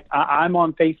contact, I'm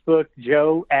on Facebook,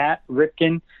 Joe at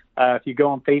Ripken. If you go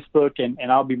on Facebook,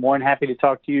 and I'll be more than happy to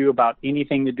talk to you about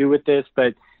anything to do with this.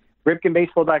 But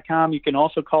ripkenbaseball.com, you can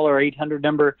also call our 800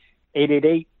 number,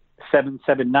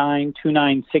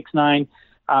 888-779-2969.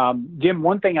 Jim,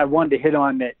 one thing I wanted to hit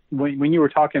on that when you were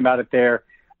talking about it there,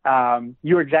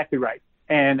 you were exactly right.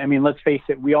 And, I mean, let's face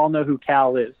it, we all know who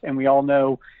Cal is, and we all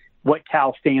know what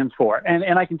Cal stands for.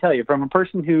 And I can tell you, from a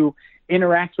person who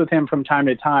interacts with him from time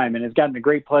to time and has gotten the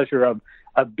great pleasure of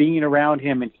being around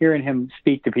him and hearing him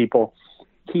speak to people,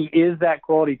 he is that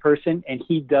quality person, and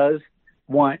he does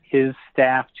want his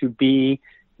staff to be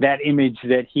that image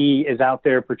that he is out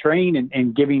there portraying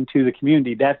and giving to the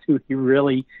community. That's who he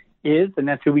really is, and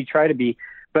that's who we try to be.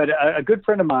 But a good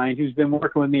friend of mine who's been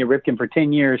working with me at Ripken for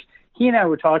 10 years, he and I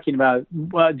were talking about,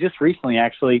 just recently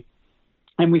actually,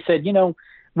 and we said,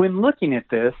 when looking at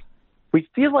this, we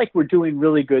feel like we're doing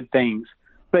really good things.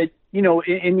 But, in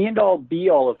the end-all,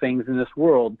 be-all of things in this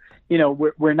world,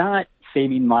 we're not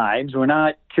saving lives. We're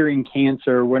not curing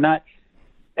cancer. We're not.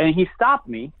 And he stopped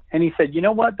me, and he said, you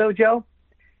know what, though, Joe?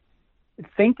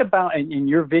 Think about, and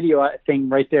your video thing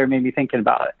right there made me thinking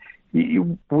about it.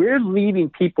 We're leaving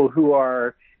people who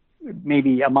are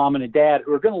maybe a mom and a dad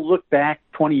who are going to look back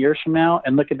 20 years from now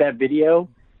and look at that video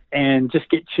and just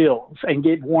get chills and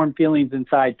get warm feelings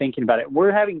inside thinking about it.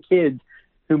 We're having kids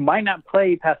who might not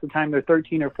play past the time they're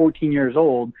 13 or 14 years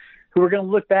old, who are going to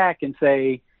look back and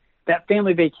say, that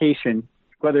family vacation,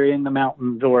 whether in the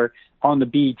mountains or on the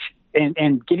beach,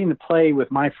 and getting to play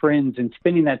with my friends and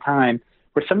spending that time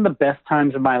were some of the best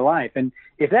times of my life. And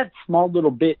if that small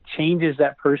little bit changes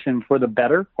that person for the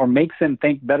better or makes them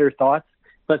think better thoughts,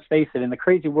 let's face it, in the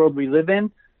crazy world we live in,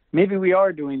 maybe we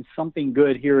are doing something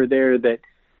good here or there that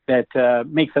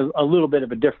makes a little bit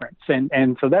of a difference.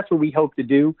 And so that's what we hope to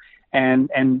do.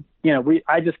 And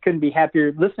I just couldn't be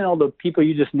happier. Listening to all the people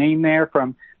you just named there,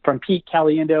 from Pete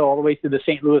Caliendo all the way to the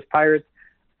St. Louis Pirates.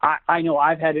 I know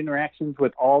I've had interactions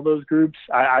with all those groups.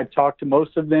 I've talked to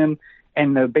most of them,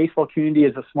 and the baseball community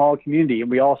is a small community,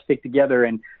 and we all stick together.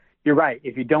 And you're right.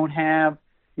 If you don't have,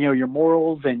 your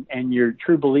morals and your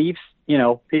true beliefs,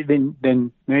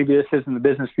 then maybe this isn't the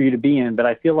business for you to be in. But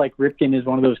I feel like Ripken is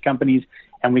one of those companies,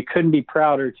 and we couldn't be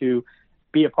prouder to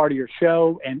be a part of your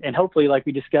show and hopefully, like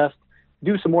we discussed,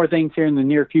 do some more things here in the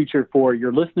near future for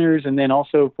your listeners and then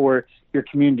also for your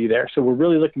community there. So we're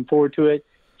really looking forward to it.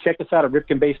 Check us out at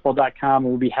ripkenbaseball.com, and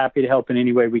we'll be happy to help in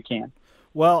any way we can.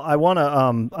 Well, I want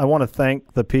to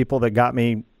thank the people that got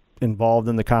me involved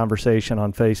in the conversation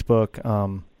on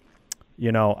Facebook.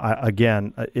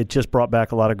 It just brought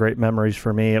back a lot of great memories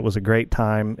for me. It was a great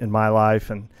time in my life,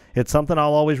 and it's something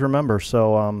I'll always remember.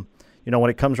 So, when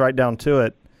it comes right down to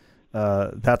it,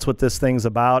 that's what this thing's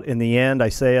about. In the end, I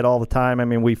say it all the time. I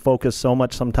mean, we focus so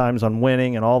much sometimes on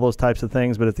winning and all those types of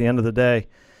things, but at the end of the day,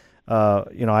 I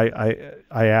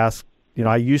ask,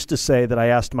 I used to say that I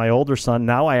asked my older son.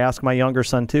 Now I ask my younger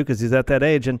son too, because he's at that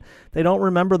age, and they don't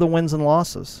remember the wins and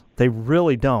losses. They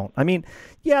really don't. I mean,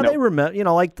 yeah, They remember.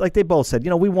 Like they both said.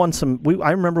 We won some.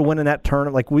 I remember winning that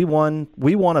tournament. Like we won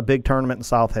a big tournament in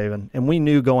South Haven, and we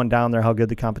knew going down there how good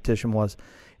the competition was.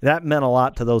 That meant a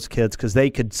lot to those kids because they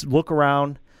could look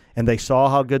around and they saw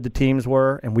how good the teams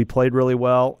were, and we played really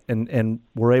well, and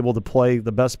were able to play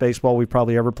the best baseball we've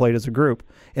probably ever played as a group,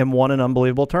 and won an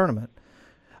unbelievable tournament.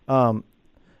 But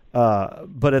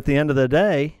at the end of the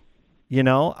day,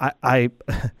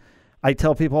 I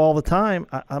tell people all the time,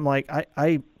 I'm like,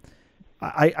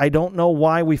 I don't know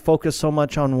why we focus so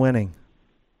much on winning.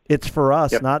 It's for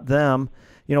us, not them.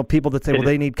 People that say, well,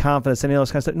 they need confidence and all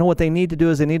this kind of stuff. No, what they need to do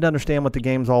is they need to understand what the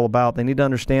game's all about. They need to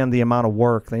understand the amount of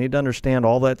work. They need to understand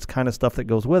all that kind of stuff that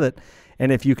goes with it.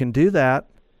 And if you can do that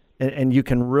and you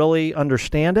can really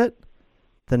understand it,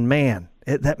 then, man,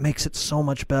 that makes it so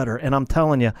much better. And I'm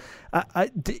telling you,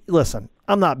 listen,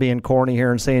 I'm not being corny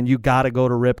here and saying you got to go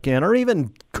to Ripken or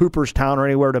even Cooperstown or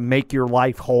anywhere to make your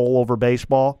life whole over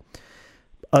baseball.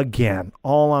 Again,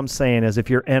 all I'm saying is if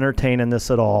you're entertaining this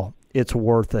at all, it's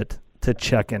worth it to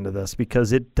check into this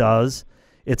because it does.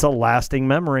 It's a lasting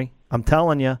memory. I'm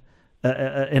telling you.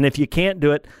 And if you can't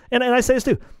do it, and I say this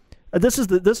too, this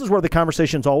is where the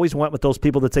conversations always went with those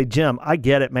people that say, Jim, I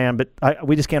get it, man, but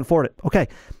we just can't afford it. Okay,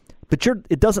 but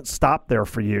it doesn't stop there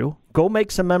for you. Go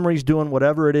make some memories doing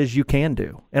whatever it is you can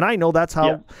do. And I know that's how.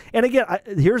 Yeah. And again,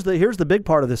 here's the big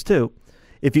part of this too.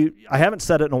 I haven't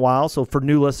said it in a while, so for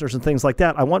new listeners and things like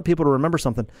that, I want people to remember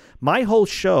something. My whole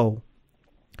show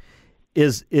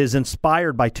is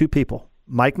inspired by two people.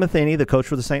 Mike Matheny, the coach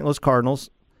for the St. Louis Cardinals,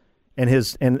 and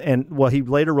he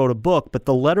later wrote a book, but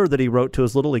the letter that he wrote to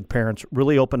his Little League parents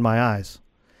really opened my eyes.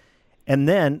 And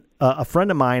then a friend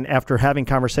of mine, after having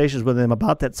conversations with him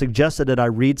about that, suggested that I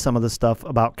read some of the stuff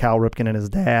about Cal Ripken and his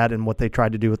dad and what they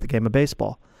tried to do with the game of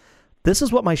baseball. This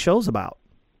is what my show's about.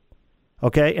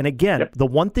 Okay? And again, the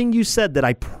one thing you said that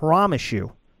I promise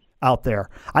you out there,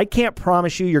 I can't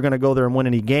promise you you're going to go there and win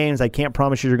any games. I can't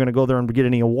promise you you're going to go there and get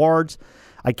any awards.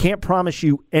 I can't promise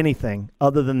you anything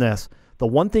other than this. The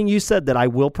one thing you said that I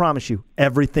will promise you,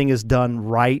 everything is done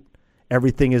right.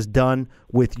 Everything is done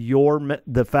with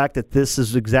the fact that this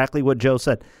is exactly what Joe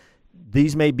said.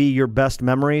 These may be your best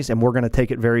memories, and we're going to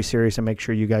take it very serious and make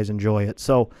sure you guys enjoy it.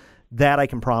 So that I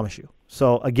can promise you.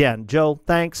 So again, Joe,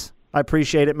 thanks. I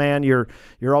appreciate it, man. You're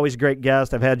always a great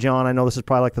guest. I've had you on. I know this is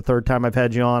probably like the third time I've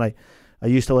had you on. I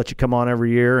used to let you come on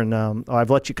every year, and I've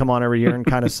let you come on every year, and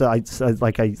kind of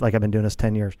like I've been doing this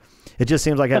 10 years. It just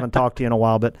seems like I haven't talked to you in a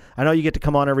while, but I know you get to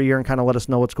come on every year and kind of let us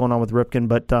know what's going on with Ripken.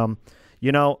 But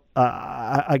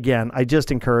again, I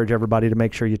just encourage everybody to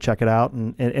make sure you check it out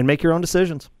and make your own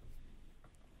decisions.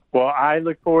 Well, I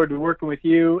look forward to working with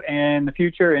you in the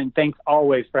future, and thanks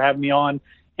always for having me on.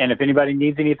 And if anybody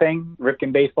needs anything,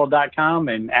 ripkenbaseball.com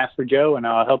and ask for Joe, and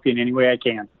I'll help you in any way I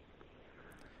can.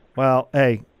 Well,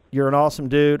 hey, you're an awesome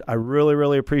dude. I really,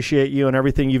 really appreciate you and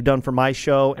everything you've done for my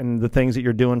show, and the things that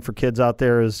you're doing for kids out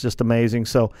there is just amazing.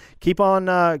 So keep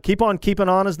on keeping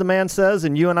on, as the man says,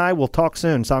 and you and I will talk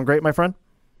soon. Sound great, my friend?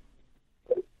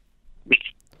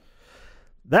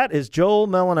 That is Joe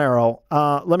Mulinaro.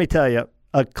 Let me tell you,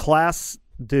 a class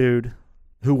dude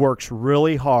who works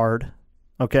really hard,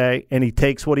 okay, and he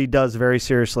takes what he does very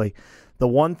seriously. The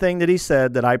one thing that he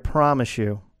said that I promise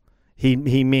you he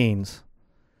means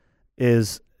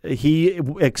is he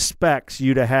expects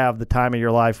you to have the time of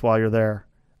your life while you're there.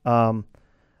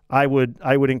 I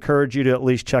would encourage you to at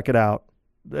least check it out.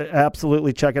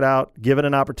 Absolutely check it out. Give it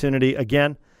an opportunity.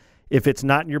 Again, if it's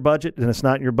not in your budget, then it's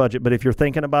not in your budget. But if you're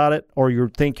thinking about it or you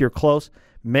think you're close,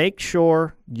 make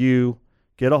sure you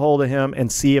get a hold of him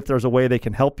and see if there's a way they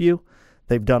can help you.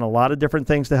 They've done a lot of different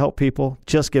things to help people.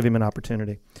 Just give him an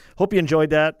opportunity. Hope you enjoyed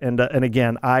that. And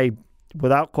again, I,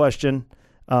 without question,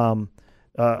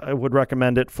 I would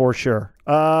recommend it for sure.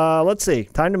 Let's see.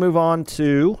 Time to move on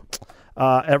to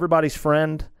everybody's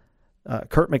friend,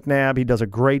 Kurt McNabb. He does a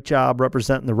great job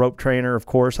representing the rope trainer. Of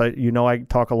course, I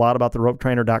talk a lot about the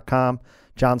ropetrainer.com.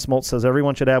 John Smoltz says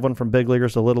everyone should have one, from big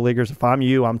leaguers to little leaguers. If I'm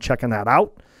you, I'm checking that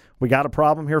out. We got a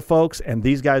problem here, folks, and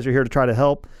these guys are here to try to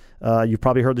help. You've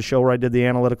probably heard the show where I did the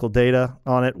analytical data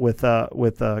on it with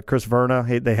Chris Verna.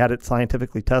 They had it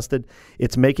scientifically tested.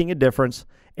 It's making a difference,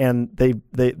 and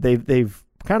they've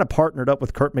kind of partnered up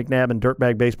with Kurt McNabb and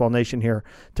Dirtbag Baseball Nation here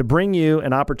to bring you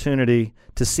an opportunity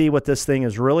to see what this thing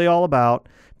is really all about.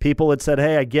 People had said,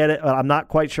 hey, I get it. I'm not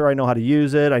quite sure I know how to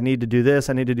use it. I need to do this.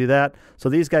 I need to do that. So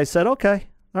these guys said, okay,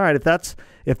 all right, if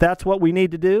that's what we need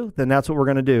to do, then that's what we're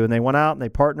going to do. And they went out and they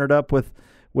partnered up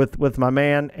with my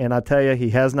man, and I tell you,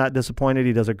 he has not disappointed.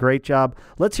 He does a great job.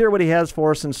 Let's hear what he has for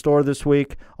us in store this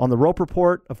week on the Rope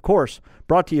Report, of course,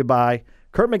 brought to you by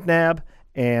Kurt McNabb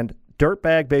and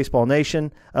Dirtbag Baseball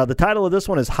Nation. The title of this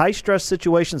one is High-Stress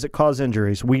Situations That Cause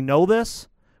Injuries. We know this.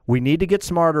 We need to get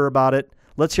smarter about it.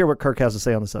 Let's hear what Kirk has to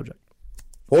say on the subject.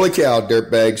 Holy cow,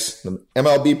 Dirtbags. The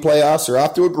MLB playoffs are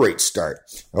off to a great start.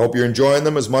 I hope you're enjoying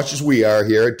them as much as we are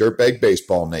here at Dirtbag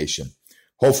Baseball Nation.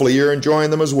 Hopefully you're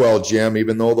enjoying them as well, Jim,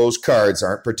 even though those Cards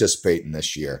aren't participating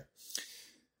this year.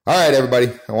 All right, everybody.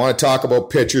 I want to talk about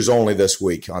pitchers only this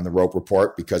week on the Rope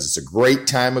Report because it's a great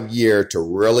time of year to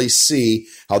really see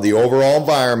how the overall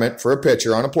environment for a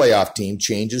pitcher on a playoff team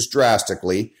changes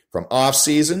drastically from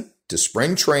off-season to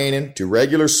spring training to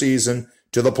regular season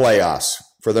to the playoffs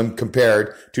for them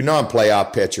compared to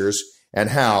non-playoff pitchers,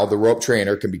 and how the Rope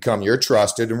Trainer can become your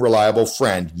trusted and reliable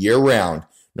friend year-round,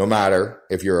 no matter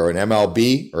if you're an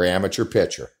MLB or amateur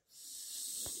pitcher.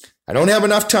 I don't have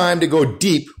enough time to go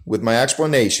deep with my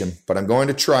explanation, but I'm going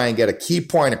to try and get a key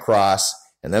point across,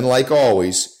 and then, like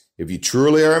always, if you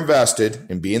truly are invested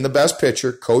in being the best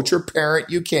pitcher, coach, or parent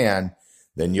you can,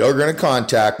 then you're going to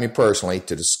contact me personally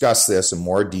to discuss this in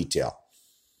more detail.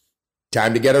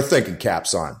 Time to get our thinking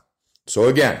caps on. So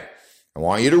again, I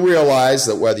want you to realize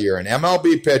that whether you're an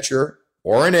MLB pitcher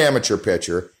or an amateur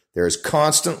pitcher, there's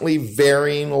constantly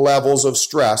varying levels of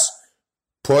stress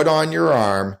put on your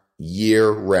arm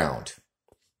year-round.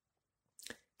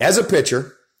 As a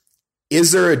pitcher,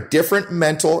 is there a different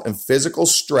mental and physical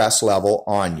stress level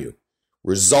on you,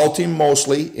 resulting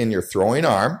mostly in your throwing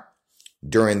arm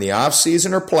during the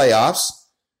off-season or playoffs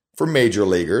for major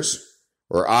leaguers,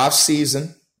 or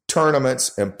off-season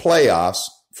tournaments and playoffs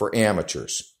for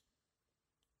amateurs?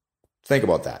 Think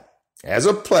about that. As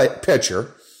a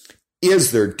pitcher,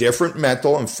 is there different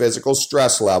mental and physical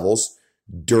stress levels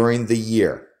during the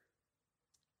year?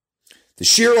 The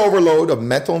sheer overload of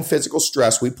mental and physical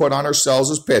stress we put on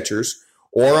ourselves as pitchers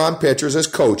or on pitchers as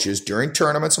coaches during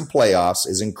tournaments and playoffs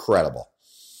is incredible.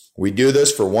 We do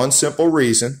this for one simple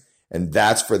reason, and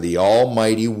that's for the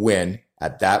almighty win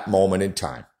at that moment in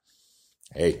time.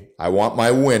 Hey, I want my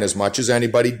win as much as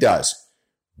anybody does,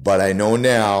 but I know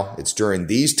now it's during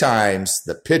these times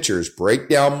that pitchers break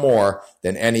down more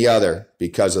than any other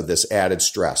because of this added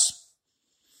stress.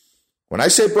 When I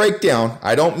say breakdown,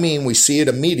 I don't mean we see it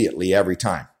immediately every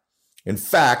time. In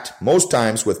fact, most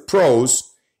times with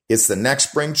pros, it's the next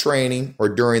spring training or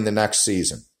during the next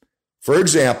season. For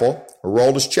example,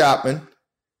 Aroldis Chapman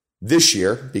this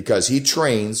year, because he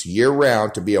trains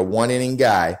year-round to be a one-inning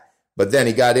guy, but then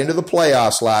he got into the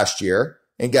playoffs last year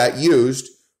and got used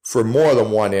for more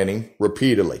than one inning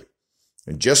repeatedly.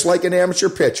 And just like an amateur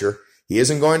pitcher, he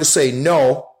isn't going to say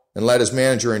no and let his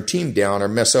manager and team down or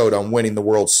miss out on winning the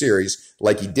World Series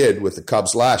like he did with the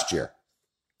Cubs last year.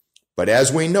 But as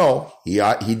we know,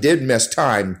 he did miss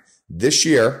time this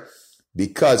year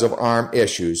because of arm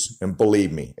issues, and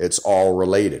believe me, it's all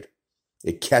related.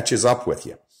 It catches up with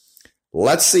you.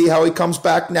 Let's see how he comes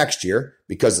back next year,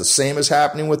 because the same is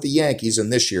happening with the Yankees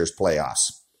in this year's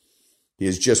playoffs. He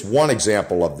is just one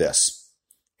example of this.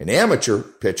 In amateur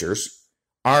pitchers,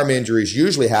 arm injuries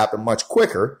usually happen much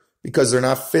quicker because they're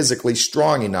not physically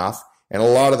strong enough, and a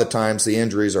lot of the times the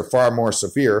injuries are far more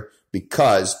severe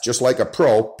because, just like a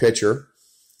pro pitcher,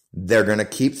 they're going to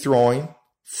keep throwing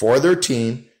for their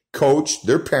team, coach,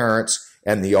 their parents,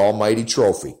 and the almighty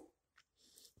trophy.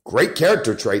 Great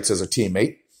character traits as a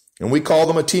teammate, and we call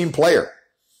them a team player,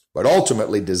 but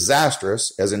ultimately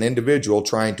disastrous as an individual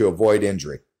trying to avoid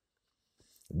injury.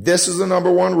 This is the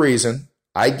number one reason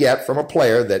I get from a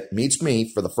player that meets me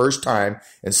for the first time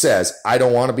and says, I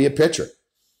don't want to be a pitcher.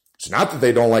 It's not that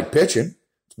they don't like pitching.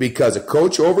 It's because a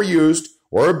coach overused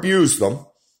or abused them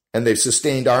and they've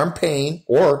sustained arm pain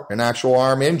or an actual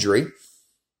arm injury,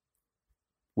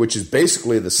 which is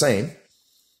basically the same.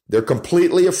 They're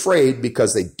completely afraid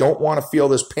because they don't want to feel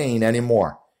this pain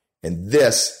anymore. And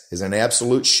this is an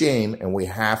absolute shame, and we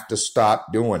have to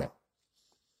stop doing it.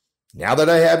 Now that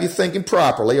I have you thinking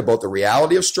properly about the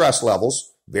reality of stress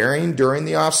levels varying during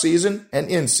the off-season and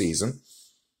in-season,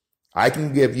 I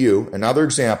can give you another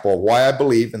example of why I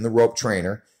believe in the Rope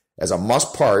Trainer as a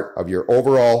must part of your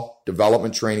overall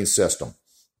development training system.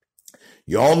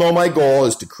 You all know my goal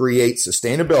is to create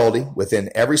sustainability within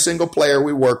every single player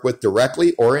we work with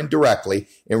directly or indirectly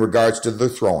in regards to their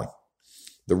throwing.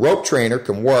 The Rope Trainer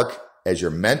can work as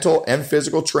your mental and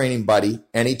physical training buddy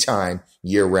anytime,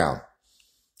 year-round.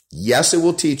 Yes, it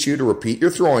will teach you to repeat your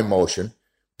throwing motion,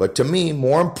 but to me,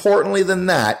 more importantly than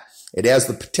that, it has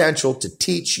the potential to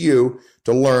teach you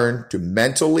to learn to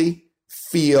mentally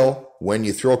feel when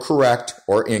you throw correct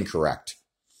or incorrect.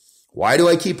 Why do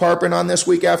I keep harping on this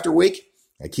week after week?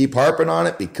 I keep harping on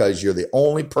it because you're the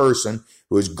only person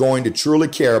who is going to truly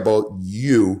care about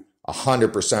you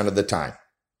 100% of the time.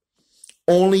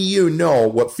 Only you know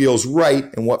what feels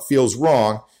right and what feels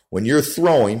wrong when you're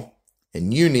throwing,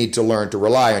 and you need to learn to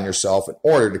rely on yourself in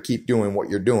order to keep doing what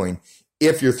you're doing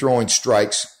if you're throwing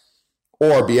strikes,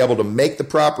 or be able to make the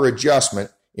proper adjustment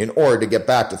in order to get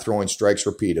back to throwing strikes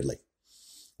repeatedly.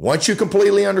 Once you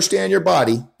completely understand your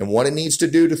body and what it needs to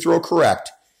do to throw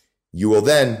correct, you will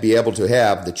then be able to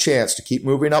have the chance to keep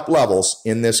moving up levels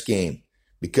in this game,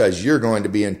 because you're going to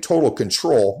be in total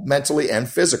control mentally and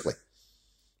physically.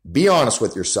 Be honest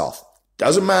with yourself.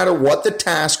 Doesn't matter what the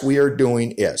task we are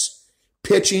doing is,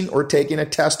 pitching or taking a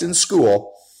test in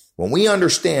school, when we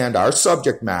understand our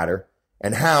subject matter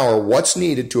and how or what's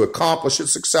needed to accomplish it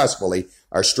successfully,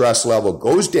 our stress level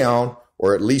goes down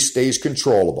or at least stays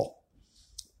controllable.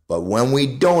 But when we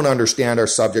don't understand our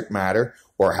subject matter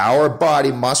or how our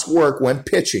body must work when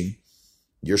pitching,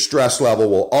 your stress level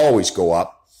will always go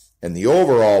up, and the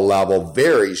overall level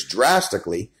varies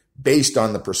drastically based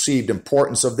on the perceived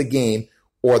importance of the game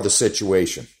or the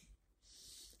situation.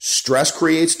 Stress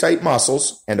creates tight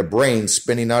muscles and a brain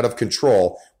spinning out of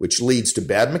control, which leads to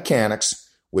bad mechanics,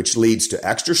 which leads to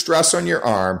extra stress on your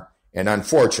arm, and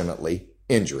unfortunately,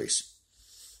 injuries.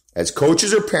 As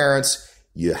coaches or parents,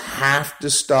 you have to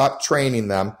stop training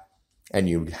them, and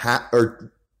you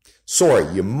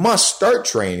must start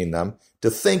training them to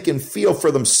think and feel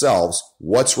for themselves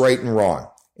what's right and wrong,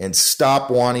 and stop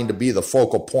wanting to be the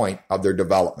focal point of their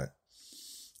development.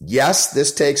 Yes,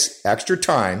 this takes extra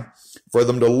time for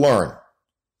them to learn,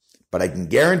 but I can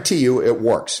guarantee you it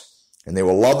works, and they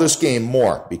will love this game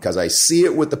more because I see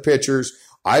it with the pitchers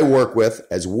I work with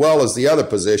as well as the other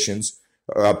players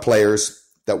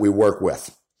that we work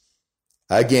with.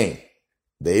 Again,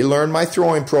 they learn my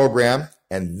throwing program,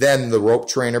 and then the rope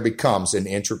trainer becomes an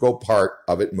integral part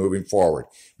of it moving forward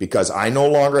because I no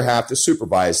longer have to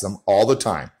supervise them all the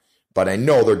time, but I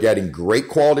know they're getting great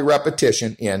quality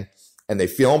repetition in, and they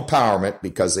feel empowerment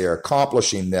because they are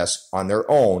accomplishing this on their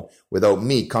own without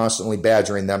me constantly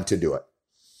badgering them to do it.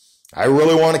 I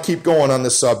really want to keep going on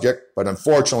this subject, but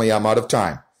unfortunately I'm out of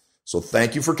time. So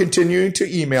thank you for continuing to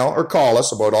email or call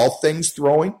us about all things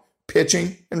throwing,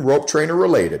 pitching, and rope trainer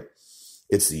related.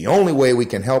 It's the only way we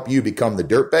can help you become the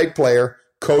dirtbag player,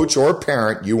 coach, or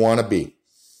parent you want to be.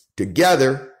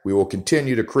 Together, we will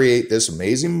continue to create this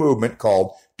amazing movement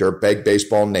called Dirtbag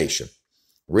Baseball Nation.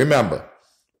 Remember,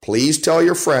 please tell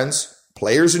your friends,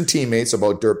 players, and teammates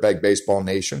about Dirtbag Baseball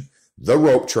Nation, the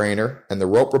Rope Trainer, and the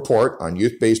Rope Report on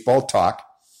Youth Baseball Talk.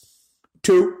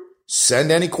 2,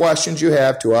 send any questions you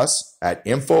have to us at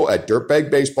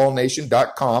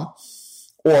info@dirtbagbaseballnation.com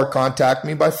or contact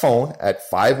me by phone at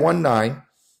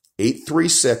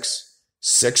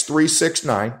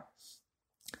 519-836-6369.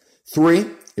 3,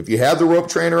 if you have the Rope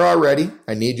Trainer already,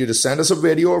 I need you to send us a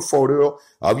video or photo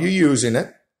of you using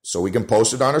it so we can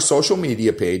post it on our social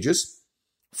media pages.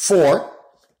 4,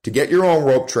 to get your own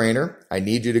Rope Trainer, I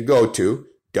need you to go to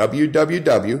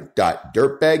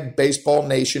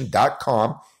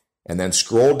www.dirtbagbaseballnation.com and then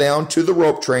scroll down to the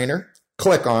Rope Trainer,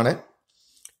 click on it.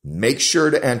 Make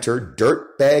sure to enter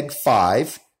Dirtbag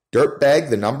 5, Dirtbag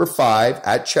the number 5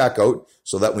 at checkout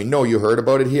so that we know you heard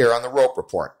about it here on the Rope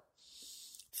Report.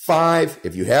 5,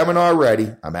 if you haven't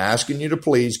already, I'm asking you to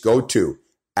please go to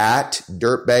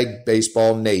 @Dirtbag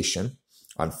Baseball Nation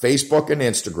on Facebook and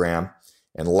Instagram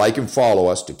and like and follow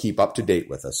us to keep up to date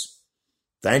with us.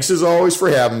 Thanks as always for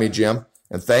having me, Jim,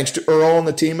 and thanks to Earl and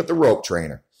the team at the Rope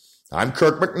Trainer. I'm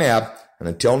Kirk McNabb, and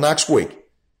until next week,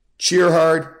 cheer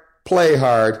hard, play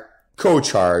hard,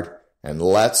 coach hard, and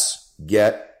let's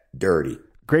get dirty.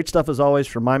 Great stuff as always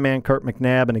from my man Kurt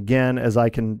McNabb. And again, as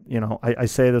I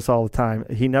say this all the time,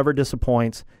 he never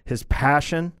disappoints. His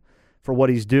passion for what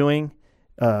he's doing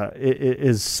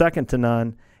is second to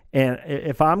none. And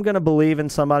if I'm going to believe in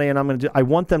somebody and I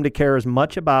want them to care as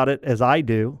much about it as I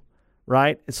do,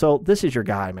 right? So this is your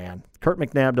guy, man. Kurt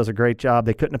McNabb does a great job.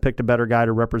 They couldn't have picked a better guy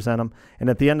to represent him. And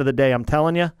at the end of the day, I'm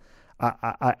telling you,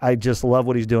 I just love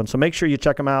what he's doing. So make sure you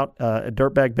check him out at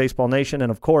Dirtbag Baseball Nation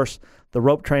and, of course,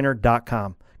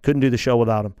 theropetrainer.com. Couldn't do the show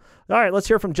without him. All right, let's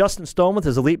hear from Justin Stone with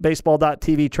his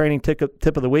EliteBaseball.tv training tip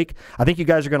of the week. I think you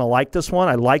guys are going to like this one.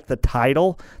 I like the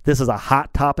title. This is a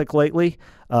hot topic lately.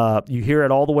 You hear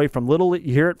it all the way from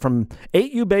you hear it from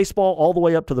 8U baseball all the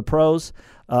way up to the pros.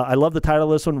 I love the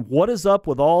title of this one. What is up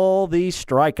with all these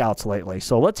strikeouts lately?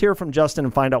 So let's hear from Justin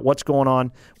and find out what's going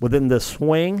on within the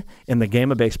swing in the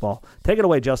game of baseball. Take it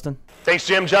away, Justin. Thanks,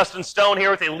 Jim. Justin Stone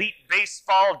here with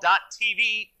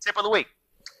EliteBaseball.tv tip of the week.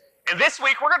 And this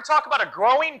week, we're going to talk about a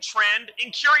growing trend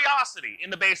in curiosity in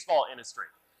the baseball industry.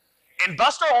 And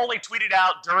Buster Olney tweeted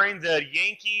out during the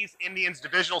Yankees-Indians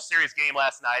divisional series game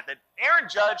last night that Aaron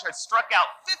Judge had struck out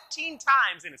 15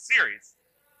 times in a series.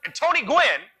 And Tony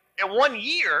Gwynn, in 1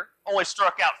 year, only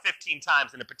struck out 15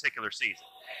 times in a particular season.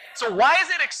 So why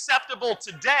is it acceptable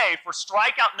today for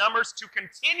strikeout numbers to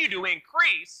continue to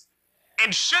increase?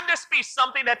 And should this be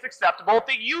something that's acceptable at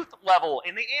the youth level,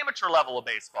 in the amateur level of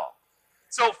baseball?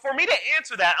 So for me to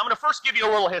answer that, I'm going to first give you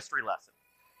a little history lesson.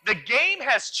 The game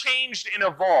has changed and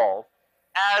evolved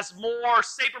as more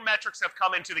sabermetrics have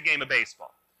come into the game of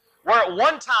baseball. Where at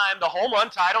one time, the home run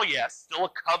title, yes, still a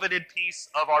coveted piece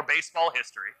of our baseball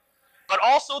history, but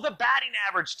also the batting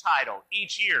average title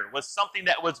each year was something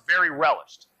that was very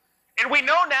relished. And we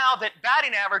know now that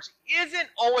batting average isn't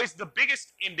always the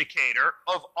biggest indicator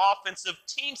of offensive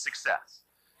team success.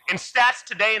 And stats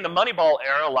today in the Moneyball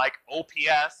era, like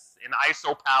OPS and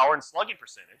ISO power and slugging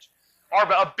percentage, are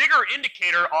a bigger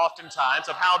indicator oftentimes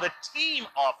of how the team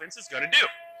offense is going to do.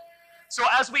 So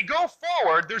as we go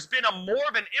forward, there's been a more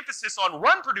of an emphasis on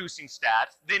run-producing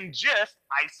stats than just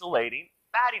isolating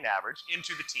batting average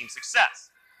into the team's success.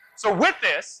 So with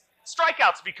this,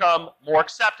 strikeouts become more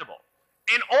acceptable,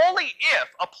 and only if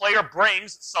a player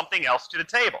brings something else to the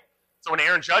table. So in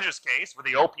Aaron Judge's case, where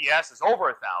the OPS is over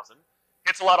 1,000,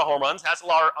 hits a lot of home runs, has a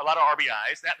lot of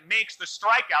RBIs, that makes the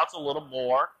strikeouts a little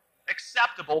more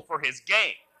acceptable for his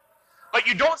game. But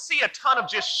you don't see a ton of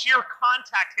just sheer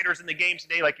contact hitters in the game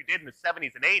today like you did in the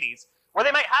 70s and 80s, where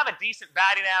they might have a decent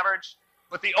batting average,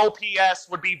 but the OPS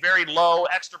would be very low,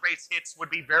 extra base hits would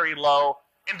be very low,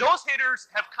 and those hitters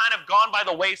have kind of gone by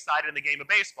the wayside in the game of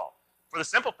baseball. For the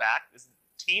simple fact is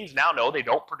teams now know they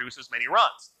don't produce as many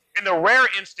runs. In the rare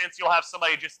instance, you'll have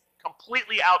somebody just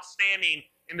completely outstanding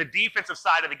in the defensive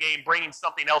side of the game, bringing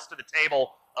something else to the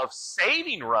table of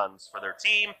saving runs for their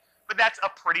team, but that's a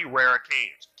pretty rare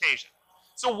occasion.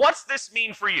 So what's this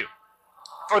mean for you?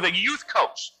 For the youth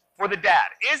coach, for the dad,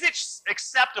 is it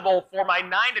acceptable for my 9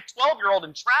 to 12-year-old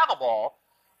in travel ball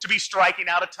to be striking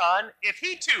out a ton if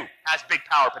he too has big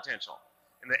power potential?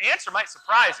 And the answer might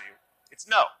surprise you. It's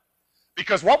no.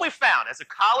 Because what we found as a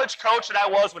college coach that I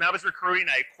was when I was recruiting,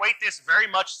 I equate this very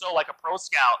much so like a pro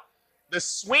scout, the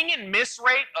swing and miss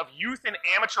rate of youth and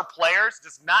amateur players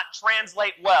does not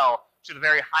translate well to the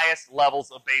very highest levels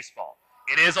of baseball.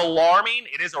 It is alarming.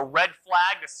 It is a red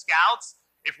flag to scouts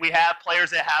if we have players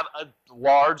that have a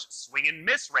large swing and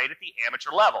miss rate at the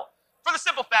amateur level. For the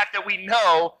simple fact that we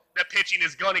know that pitching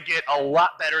is going to get a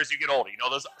lot better as you get older. You know,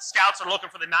 those scouts are looking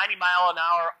for the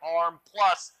 90-mile-an-hour arm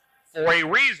plus for a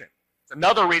reason. It's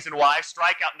another reason why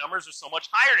strikeout numbers are so much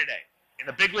higher today. In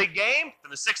the big league game,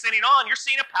 from the 6th inning on, you're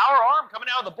seeing a power arm coming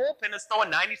out of the bullpen that's throwing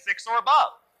 96 or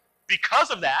above. Because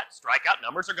of that, strikeout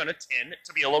numbers are going to tend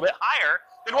to be a little bit higher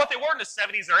than what they were in the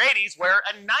 70s or 80s, where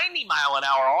a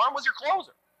 90-mile-an-hour arm was your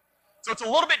closer. So it's a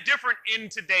little bit different in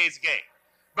today's game.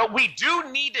 But we do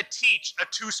need to teach a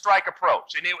two-strike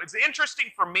approach. And it was interesting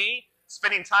for me,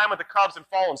 spending time with the Cubs in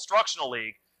Fall Instructional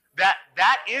League,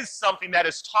 that is something that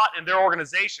is taught in their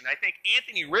organization. I think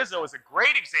Anthony Rizzo is a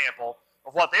great example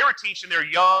of what they were teaching their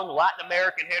young Latin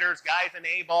American hitters, guys in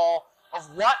A-ball, of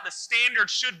what the standard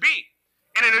should be.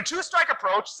 And in a two-strike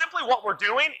approach, simply what we're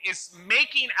doing is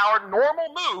making our normal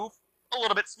move a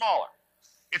little bit smaller.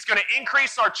 It's going to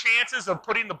increase our chances of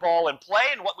putting the ball in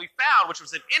play. And what we found, which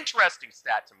was an interesting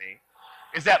stat to me,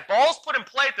 is that balls put in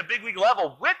play at the big league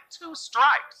level with two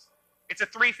strikes, it's a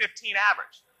 315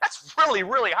 average. That's really,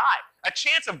 really high. A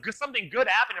chance of something good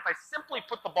happening if I simply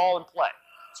put the ball in play.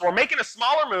 So we're making a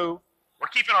smaller move, we're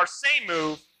keeping our same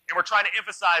move, and we're trying to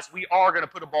emphasize we are going to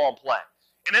put a ball in play.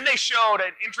 And then they showed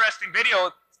an interesting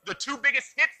video. The two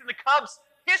biggest hits in the Cubs'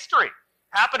 history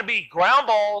happen to be ground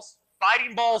balls,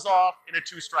 fighting balls off in a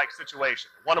two-strike situation.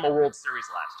 Won them a World Series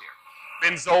last year.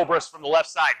 Ben Zobrist from the left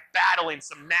side battling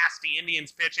some nasty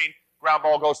Indians pitching. Ground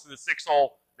ball goes to the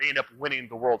 6-hole. They end up winning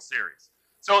the World Series.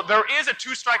 So there is a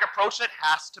two-strike approach that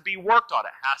has to be worked on.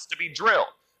 It has to be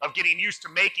drilled, of getting used to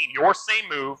making your same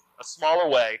move a smaller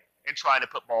way and trying to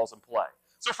put balls in play.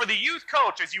 So for the youth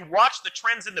coach, as you watch the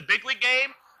trends in the big league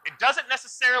game, it doesn't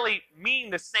necessarily mean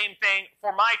the same thing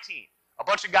for my team. A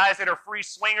bunch of guys that are free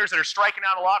swingers that are striking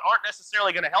out a lot aren't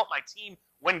necessarily going to help my team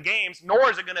win games,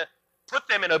 nor is it going to put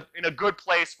them in a good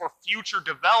place for future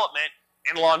development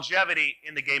and longevity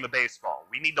in the game of baseball.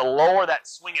 We need to lower that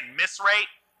swing and miss rate,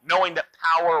 knowing that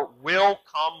power will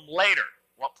come later.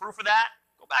 Want proof of that?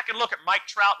 Go back and look at Mike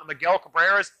Trout and Miguel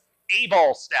Cabrera's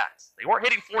A-ball stats. They weren't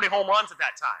hitting 40 home runs at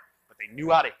that time, but they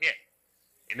knew how to hit.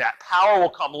 And that power will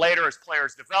come later as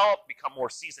players develop, become more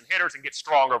seasoned hitters, and get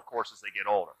stronger, of course, as they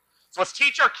get older. So let's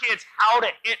teach our kids how to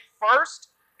hit first,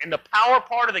 and the power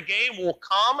part of the game will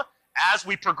come as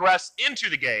we progress into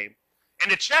the game. And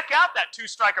to check out that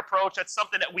two-strike approach, that's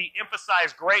something that we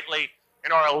emphasize greatly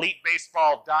in our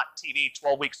EliteBaseball.tv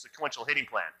 12-week sequential hitting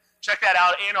plan. Check that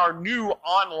out in our new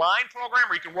online program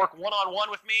where you can work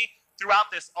one-on-one with me throughout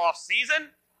this off-season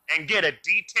and get a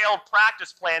detailed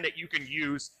practice plan that you can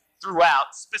use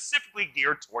throughout, specifically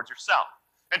geared towards yourself.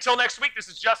 Until next week, this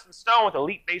is Justin Stone with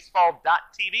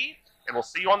EliteBaseball.tv, and we'll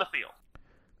see you on the field.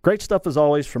 Great stuff as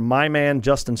always from my man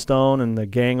Justin Stone and the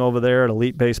gang over there at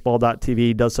EliteBaseball.tv.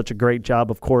 He does such a great job.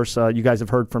 Of course, you guys have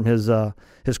heard from his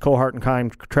cohort and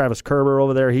kind, Travis Kerber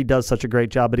over there. He does such a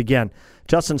great job. But again,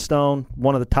 Justin Stone,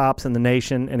 one of the tops in the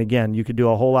nation. And again, you could do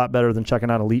a whole lot better than checking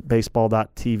out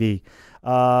EliteBaseball.tv.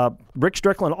 Rick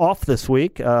Strickland off this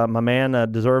week. My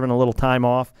man deserving a little time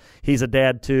off. He's a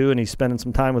dad too, and he's spending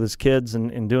some time with his kids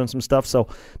and doing some stuff. So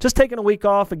just taking a week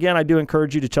off. Again, I do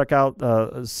encourage you to check out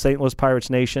St. Louis Pirates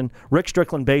Nation. Rick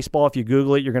Strickland Baseball. If you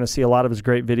Google it, you're going to see a lot of his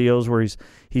great videos where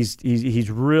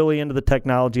he's really into the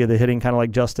technology of the hitting, kind of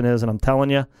like Justin is. And I'm telling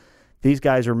you, these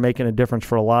guys are making a difference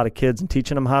for a lot of kids and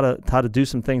teaching them how to do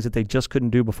some things that they just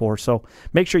couldn't do before. So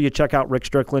make sure you check out Rick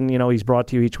Strickland. You know, he's brought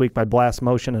to you each week by Blast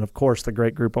Motion and, of course, the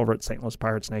great group over at St. Louis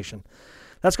Pirates Nation.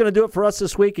 That's going to do it for us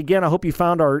this week. Again, I hope you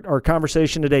found our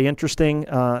conversation today interesting,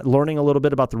 learning a little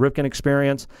bit about the Ripken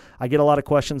experience. I get a lot of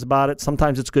questions about it.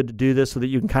 Sometimes it's good to do this so that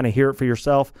you can kind of hear it for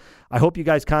yourself. I hope you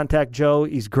guys contact Joe.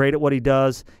 He's great at what he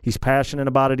does. He's passionate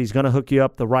about it. He's going to hook you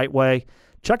up the right way.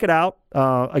 Check it out.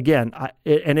 Again,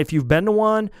 and if you've been to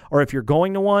one or if you're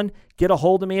going to one, get a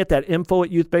hold of me at that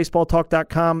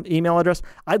info@youthbaseballtalk.com email address.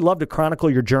 I'd love to chronicle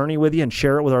your journey with you and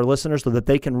share it with our listeners so that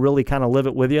they can really kind of live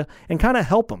it with you and kind of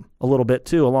help them a little bit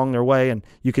too along their way, and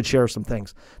you could share some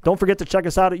things. Don't forget to check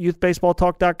us out at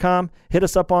youthbaseballtalk.com. Hit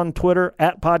us up on Twitter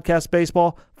at Podcast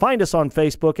Baseball. Find us on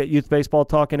Facebook at Youth Baseball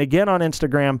Talk, and again on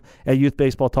Instagram at Youth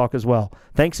Baseball Talk as well.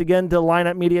 Thanks again to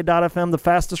lineupmedia.fm, the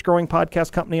fastest growing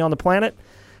podcast company on the planet.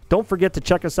 Don't forget to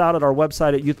check us out at our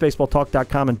website at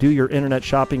youthbaseballtalk.com and do your internet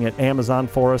shopping at Amazon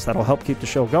for us. That'll help keep the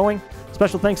show going.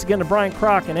 Special thanks again to Brian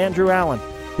Kroc and Andrew Allen.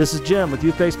 This is Jim with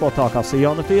Youth Baseball Talk. I'll see you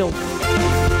on the field.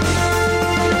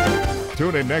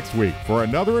 Tune in next week for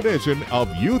another edition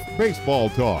of Youth Baseball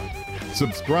Talk.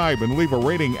 Subscribe and leave a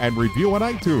rating and review on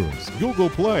iTunes, Google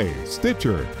Play,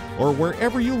 Stitcher, or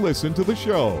wherever you listen to the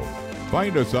show.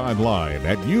 Find us online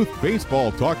at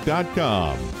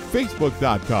youthbaseballtalk.com,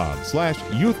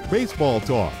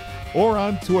 facebook.com/youthbaseballtalk, or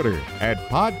on Twitter at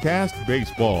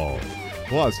podcastbaseball.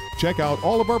 Plus, check out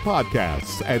all of our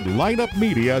podcasts at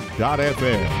lineupmedia.fm.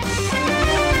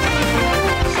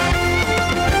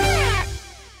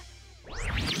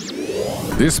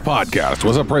 This podcast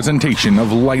was a presentation of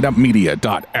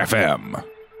lineupmedia.fm.